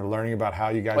be a part of learning about how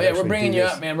you guys actually do this. We're bringing you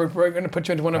up, man. We're going to put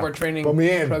you into one of our training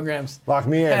programs. Lock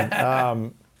me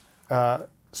in.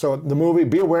 So the movie,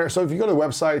 be aware. So if you go to the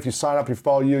website, if you sign up, you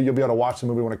follow you'll be able to watch the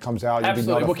movie when it comes out.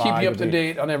 Absolutely. We'll keep you up to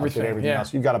date on everything.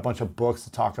 Else. You've got a bunch of books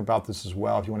to talk about this as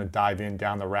well. If you want to dive in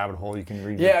down the rabbit hole, you can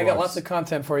read the I got lots of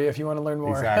content for you if you want to learn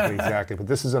more. Exactly. But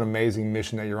this is an amazing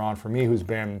mission that you're on. For me, who's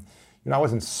been, I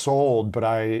wasn't sold, but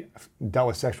I dealt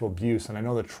with sexual abuse, and I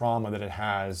know the trauma that it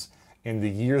has and the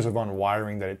years of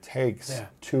unwiring that it takes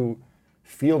to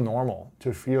feel normal,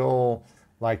 to feel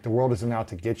like the world isn't out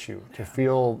to get you, to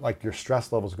feel like your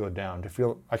stress levels go down, to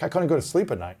feel like I couldn't go to sleep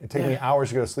at night. It took me hours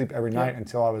to go to sleep every night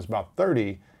until I was about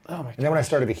 30. And then when I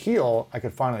started to heal, I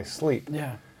could finally sleep.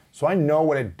 Yeah. So I know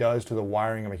what it does to the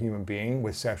wiring of a human being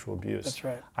with sexual abuse. That's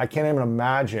right. I can't even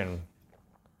imagine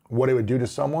what it would do to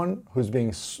someone who's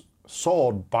being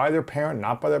sold by their parent,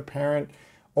 not by their parent,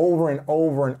 over and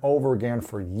over and over again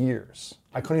for years.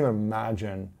 I couldn't even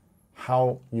imagine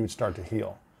how you would start to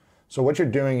heal. So what you're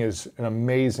doing is an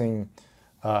amazing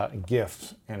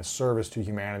gift and a service to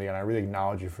humanity, and I really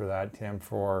acknowledge you for that, Tim,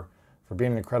 for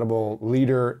being an incredible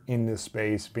leader in this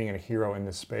space, being a hero in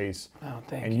this space,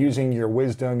 and using your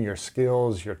wisdom, your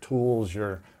skills, your tools,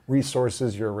 your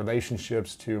resources, your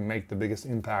relationships to make the biggest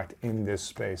impact in this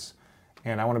space.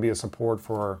 And I want to be a support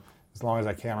for as long as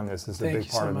I can on this. This is a big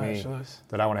part of me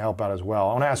that I want to help out as well.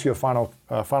 I want to ask you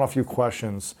a final few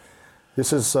questions.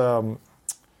 This is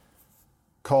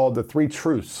called the 3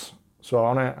 truths. So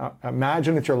I want to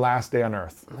imagine it's your last day on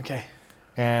earth. Okay.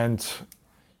 And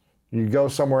you go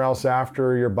somewhere else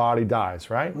after your body dies,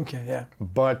 right? Okay, yeah.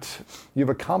 But you've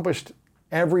accomplished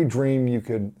every dream you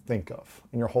could think of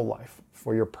in your whole life,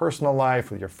 for your personal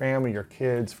life, with your family, your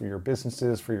kids, for your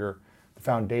businesses, for your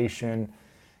foundation.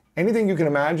 Anything you can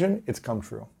imagine, it's come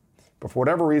true. But for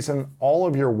whatever reason, all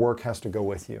of your work has to go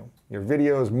with you. Your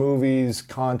videos, movies,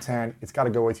 content, it's got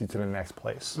to go with you to the next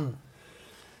place.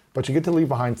 But you get to leave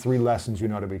behind 3 lessons you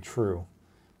know to be true.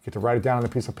 You get to write it down on a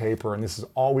piece of paper, and this is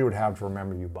all we would have to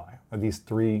remember you by. These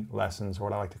 3 lessons, or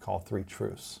what I like to call 3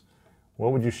 truths.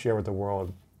 What would you share with the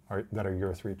world that are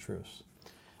your 3 truths?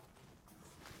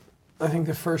 I think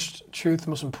the first truth, the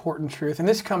most important truth, and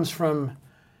this comes from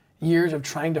years of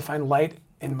trying to find light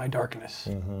in my darkness.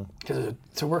 Because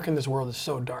to work in this world is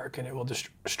so dark, and it will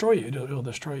destroy you. It will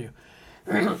destroy you.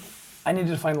 I needed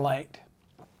to find light.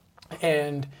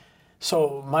 And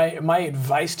so my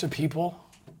advice to people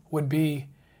would be,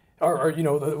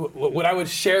 what I would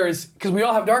share is, because we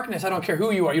all have darkness. I don't care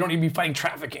who you are. You don't need to be fighting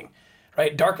trafficking,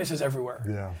 right? Darkness is everywhere.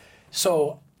 Yeah.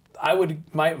 So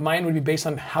mine would be based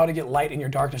on how to get light in your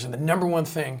darkness. And the number one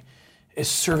thing is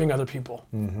serving other people.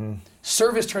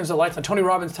 Service turns the lights on. Tony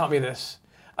Robbins taught me this.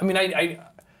 I mean,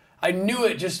 I knew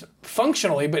it just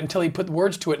functionally, but until he put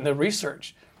words to it in the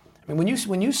research. I mean,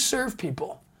 when you serve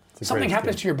people, something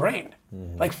happens to your brain.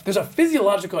 Mm-hmm. Like there's a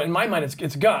physiological, in my mind,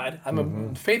 it's God. I'm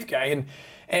a faith guy,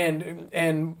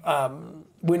 and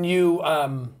when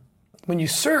you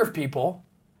serve people,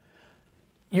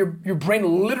 your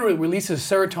brain literally releases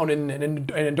serotonin and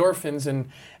endorphins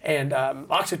and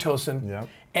oxytocin. Yep.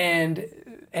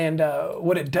 And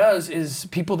what it does is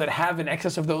people that have an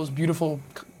excess of those beautiful.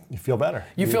 You feel better.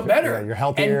 You feel better. Yeah, you're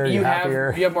healthier, and you're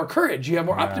happier. You have more courage. You have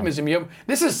more optimism.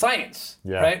 This is science,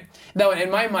 right? Now, in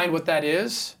my mind, what that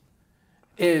is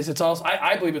it's also,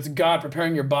 I believe it's God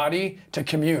preparing your body to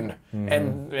commune.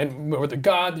 And with the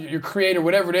God, your creator,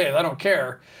 whatever it is, I don't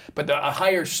care. But a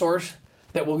higher source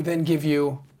that will then give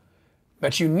you,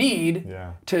 that you need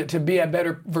to be a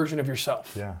better version of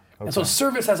yourself. Yeah. Okay. And so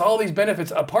service has all these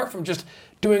benefits apart from just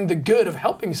doing the good of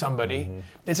helping somebody.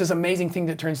 It's this amazing thing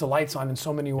that turns the lights on in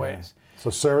so many ways.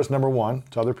 So service, number one,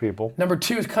 to other people. Number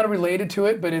two is kind of related to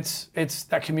it, but it's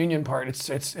that communion part.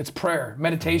 It's prayer,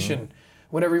 meditation,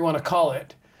 whatever you want to call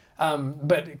it.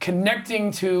 But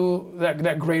connecting to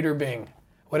that greater being,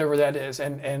 whatever that is,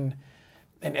 and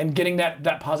getting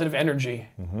that positive energy.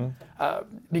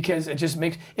 Because it just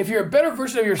makes, if you're a better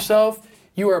version of yourself,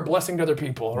 you are a blessing to other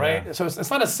people, right? Yeah. So it's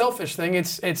not a selfish thing,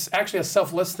 it's actually a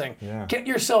selfless thing. Yeah. Get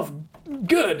yourself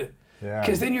good,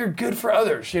 because then you're good for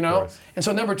others, you know? And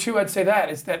so number two, I'd say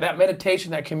it's that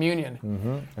meditation, that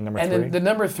communion. And number three? Then the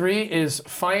number three is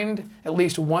find at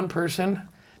least one person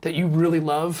that you really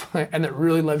love and that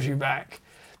really loves you back.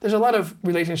 There's a lot of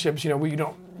relationships, where you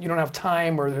don't have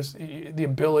time or there's the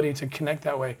ability to connect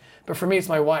that way. But for me, it's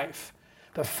my wife.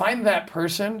 But find that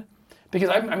person, because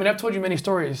I've told you many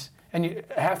stories, and you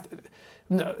have to,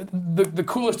 the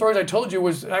coolest stories I told you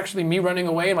was actually me running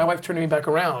away and my wife turning me back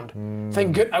around.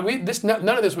 Thank goodness, none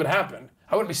of this would happen.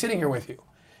 I wouldn't be sitting here with you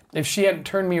if she hadn't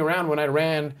turned me around when I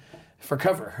ran for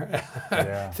cover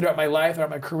throughout my life, throughout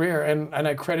my career, and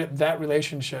I credit that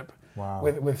relationship. Wow.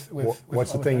 With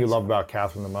what's the thing you love about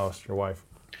Catherine the most, your wife?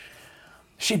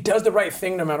 She does the right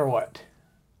thing no matter what,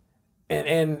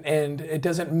 and it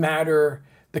doesn't matter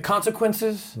the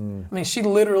consequences. I mean, she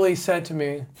literally said to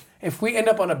me, if we end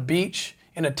up on a beach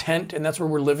in a tent and that's where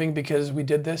we're living because we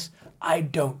did this, I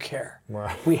don't care.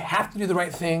 Wow. We have to do the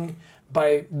right thing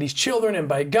by these children and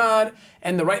by God,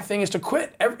 and the right thing is to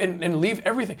quit and leave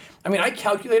everything. I mean, I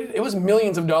calculated, it was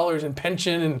millions of dollars in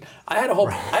pension, and I had a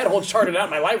whole charted out,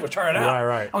 my life was charted out.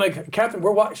 Right. I'm like, Catherine,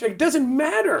 we're watching. She's like, it doesn't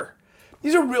matter.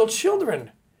 These are real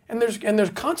children. And there's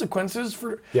consequences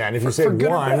for and if you say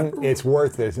one, it's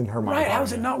worth it in her mind. Right? How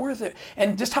is it not worth it?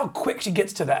 And just how quick she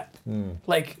gets to that.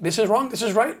 Like, this is wrong, this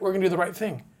is right. We're gonna do the right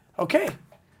thing. Okay,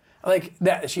 like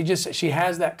that. She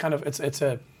has that kind of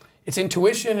it's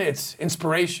intuition, it's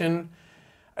inspiration,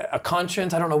 a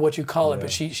conscience. I don't know what you call it, but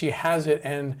she has it,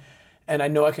 and I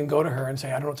know I can go to her and say,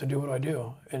 I don't know what to do. What do I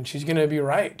do? And she's gonna be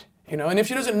right. And if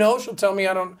she doesn't know, she'll tell me,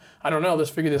 I don't know. Let's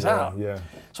figure this out. Yeah.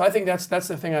 So I think that's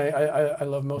the thing I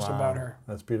love most about her.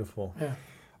 That's beautiful. Yeah.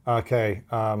 Okay.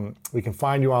 We can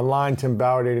find you online, Tim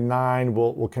Ballard 89.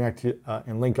 We'll connect you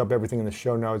and link up everything in the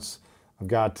show notes.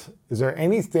 Is there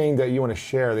anything that you want to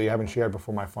share that you haven't shared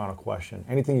before my final question?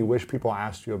 Anything you wish people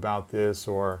asked you about this,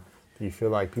 or do you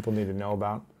feel like people need to know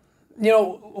about?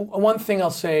 One thing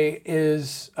I'll say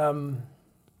is,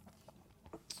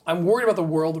 I'm worried about the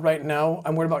world right now.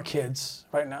 I'm worried about kids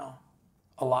right now,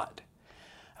 a lot.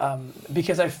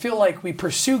 Because I feel like we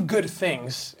pursue good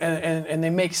things and they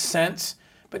make sense,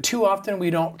 but too often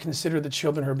we don't consider the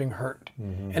children who are being hurt.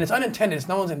 And it's unintended, it's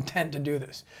no one's intent to do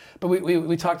this. But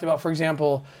we talked about, for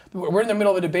example, we're in the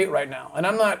middle of a debate right now, and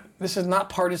this is not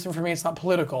partisan for me, it's not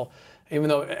political, even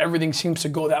though everything seems to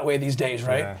go that way these days,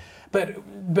 right? Yeah. But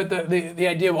the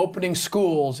idea of opening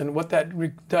schools and what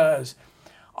that does,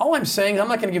 all I'm saying, I'm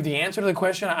not going to give the answer to the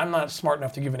question. I'm not smart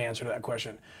enough to give an answer to that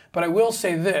question. But I will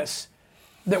say this,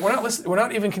 that we're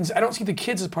not even, I don't see the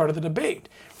kids as part of the debate.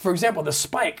 For example, the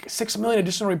spike, 6 million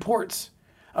additional reports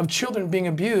of children being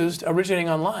abused originating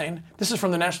online. This is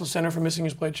from the National Center for Missing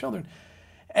and Exploited Children.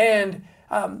 And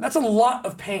that's a lot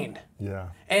of pain. Yeah.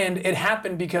 And it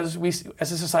happened because we,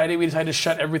 as a society, we decided to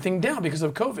shut everything down because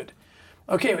of COVID.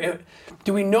 Okay,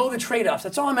 do we know the trade-offs?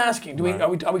 That's all I'm asking.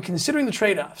 Are we considering the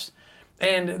trade-offs?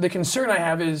 And the concern I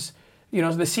have is, the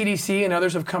CDC and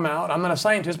others have come out. I'm not a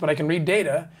scientist, but I can read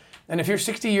data. And if you're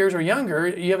 60 years or younger,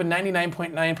 you have a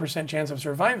 99.9% chance of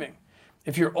surviving.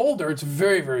 If you're older, it's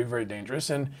very, very, very dangerous,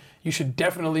 and you should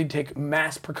definitely take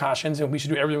mass precautions, and we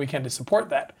should do everything we can to support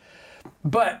that.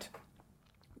 But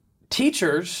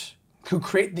teachers who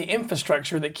create the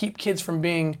infrastructure that keep kids from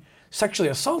being sexually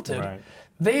assaulted,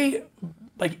 they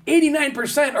like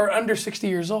 89% are under 60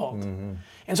 years old.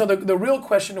 And so the real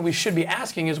question we should be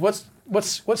asking is what's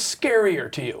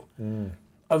scarier to you?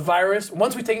 A virus,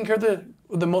 once we've taken care of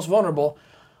the most vulnerable,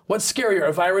 what's scarier,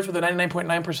 a virus with a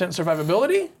 99.9%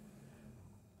 survivability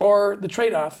or the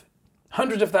trade-off,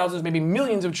 hundreds of thousands, maybe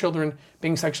millions of children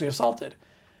being sexually assaulted?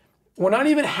 We're not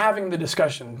even having the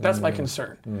discussion. That's my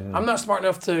concern. I'm not smart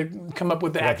enough to come up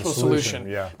with the actual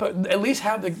solution. But at least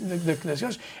have the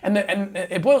discussion. And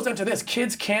it boils down to this.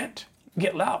 Kids can't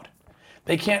get loud.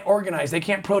 They can't organize. They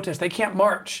can't protest. They can't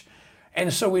march.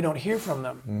 And so we don't hear from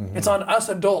them. It's on us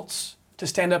adults to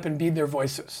stand up and be their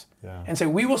voices. And say,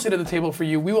 we will sit at the table for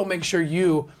you. We will make sure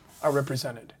you are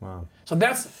represented. Wow. So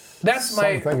that's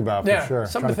something to think about, for sure.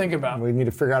 Something to think about. We need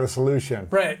to figure out a solution.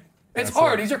 Right. It's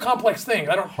hard. These are complex things.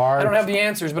 I don't have the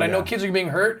answers, but I know kids are being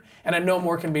hurt, and I know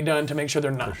more can be done to make sure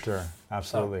they're not. For sure.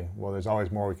 Absolutely. Well, there's always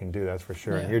more we can do, that's for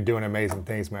sure. And you're doing amazing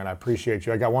things, man. I appreciate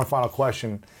you. I got one final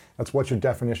question. That's what's your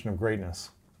definition of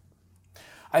greatness?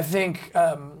 I think,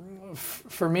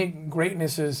 for me,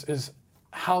 greatness is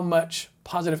how much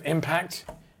positive impact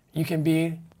you can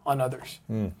be on others.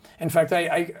 In fact,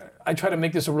 I try to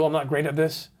make this a rule. I'm not great at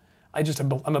this.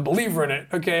 I'm a believer in it.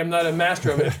 Okay, I'm not a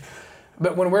master of it.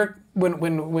 But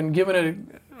when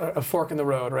given a fork in the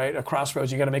road, right, a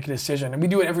crossroads, you got to make a decision, and we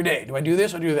do it every day. Do I do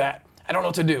this or do that? I don't know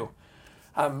what to do.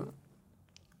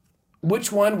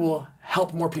 Which one will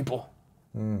help more people?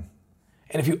 And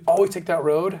if you always take that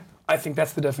road, I think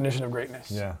that's the definition of greatness.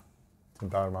 Yeah.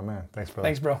 My man. Thanks, brother.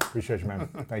 Thanks, bro. Appreciate you, man.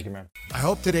 Thank you, man. I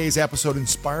hope today's episode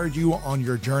inspired you on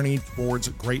your journey towards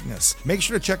greatness. Make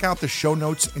sure to check out the show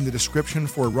notes in the description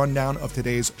for a rundown of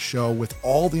today's show with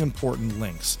all the important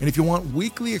links. And if you want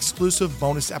weekly exclusive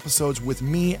bonus episodes with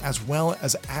me as well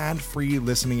as ad-free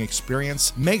listening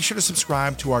experience, make sure to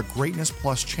subscribe to our Greatness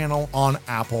Plus channel on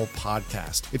Apple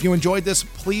Podcast. If you enjoyed this,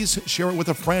 please share it with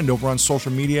a friend over on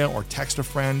social media or text a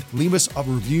friend. Leave us a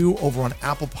review over on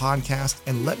Apple Podcast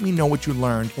and let me know what you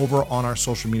learned over on our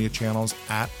social media channels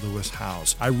at Lewis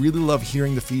Howes. I really love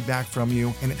hearing the feedback from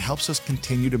you, and it helps us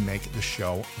continue to make the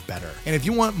show better. And if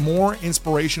you want more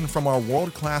inspiration from our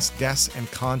world-class guests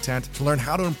and content to learn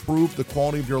how to improve the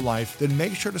quality of your life, then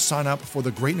make sure to sign up for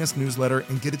the Greatness newsletter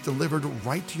and get it delivered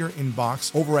right to your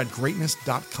inbox over at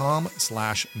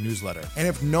greatness.com/newsletter. And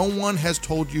if no one has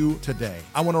told you today,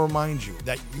 I want to remind you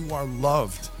that you are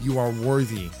loved, you are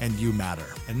worthy, and you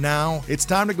matter. And now it's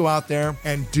time to go out there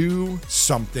and do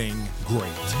something great.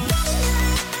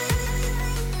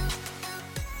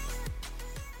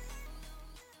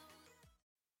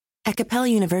 At Capella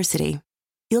University,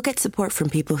 you'll get support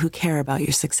from people who care about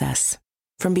your success.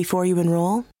 From before you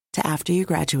enroll to after you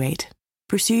graduate,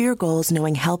 pursue your goals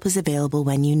knowing help is available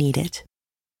when you need it.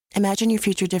 Imagine your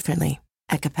future differently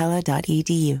at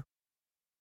capella.edu.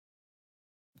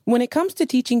 When it comes to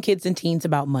teaching kids and teens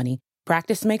about money,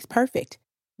 practice makes perfect.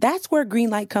 That's where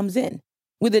Greenlight comes in.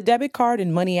 With a debit card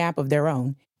and money app of their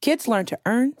own, kids learn to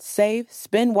earn, save,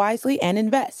 spend wisely, and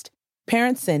invest.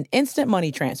 Parents send instant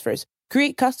money transfers,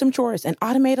 create custom chores, and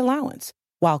automate allowance,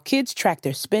 while kids track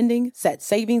their spending, set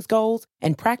savings goals,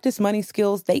 and practice money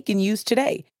skills they can use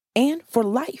today and for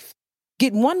life.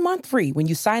 Get 1 month free when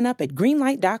you sign up at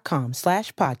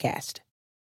greenlight.com/podcast.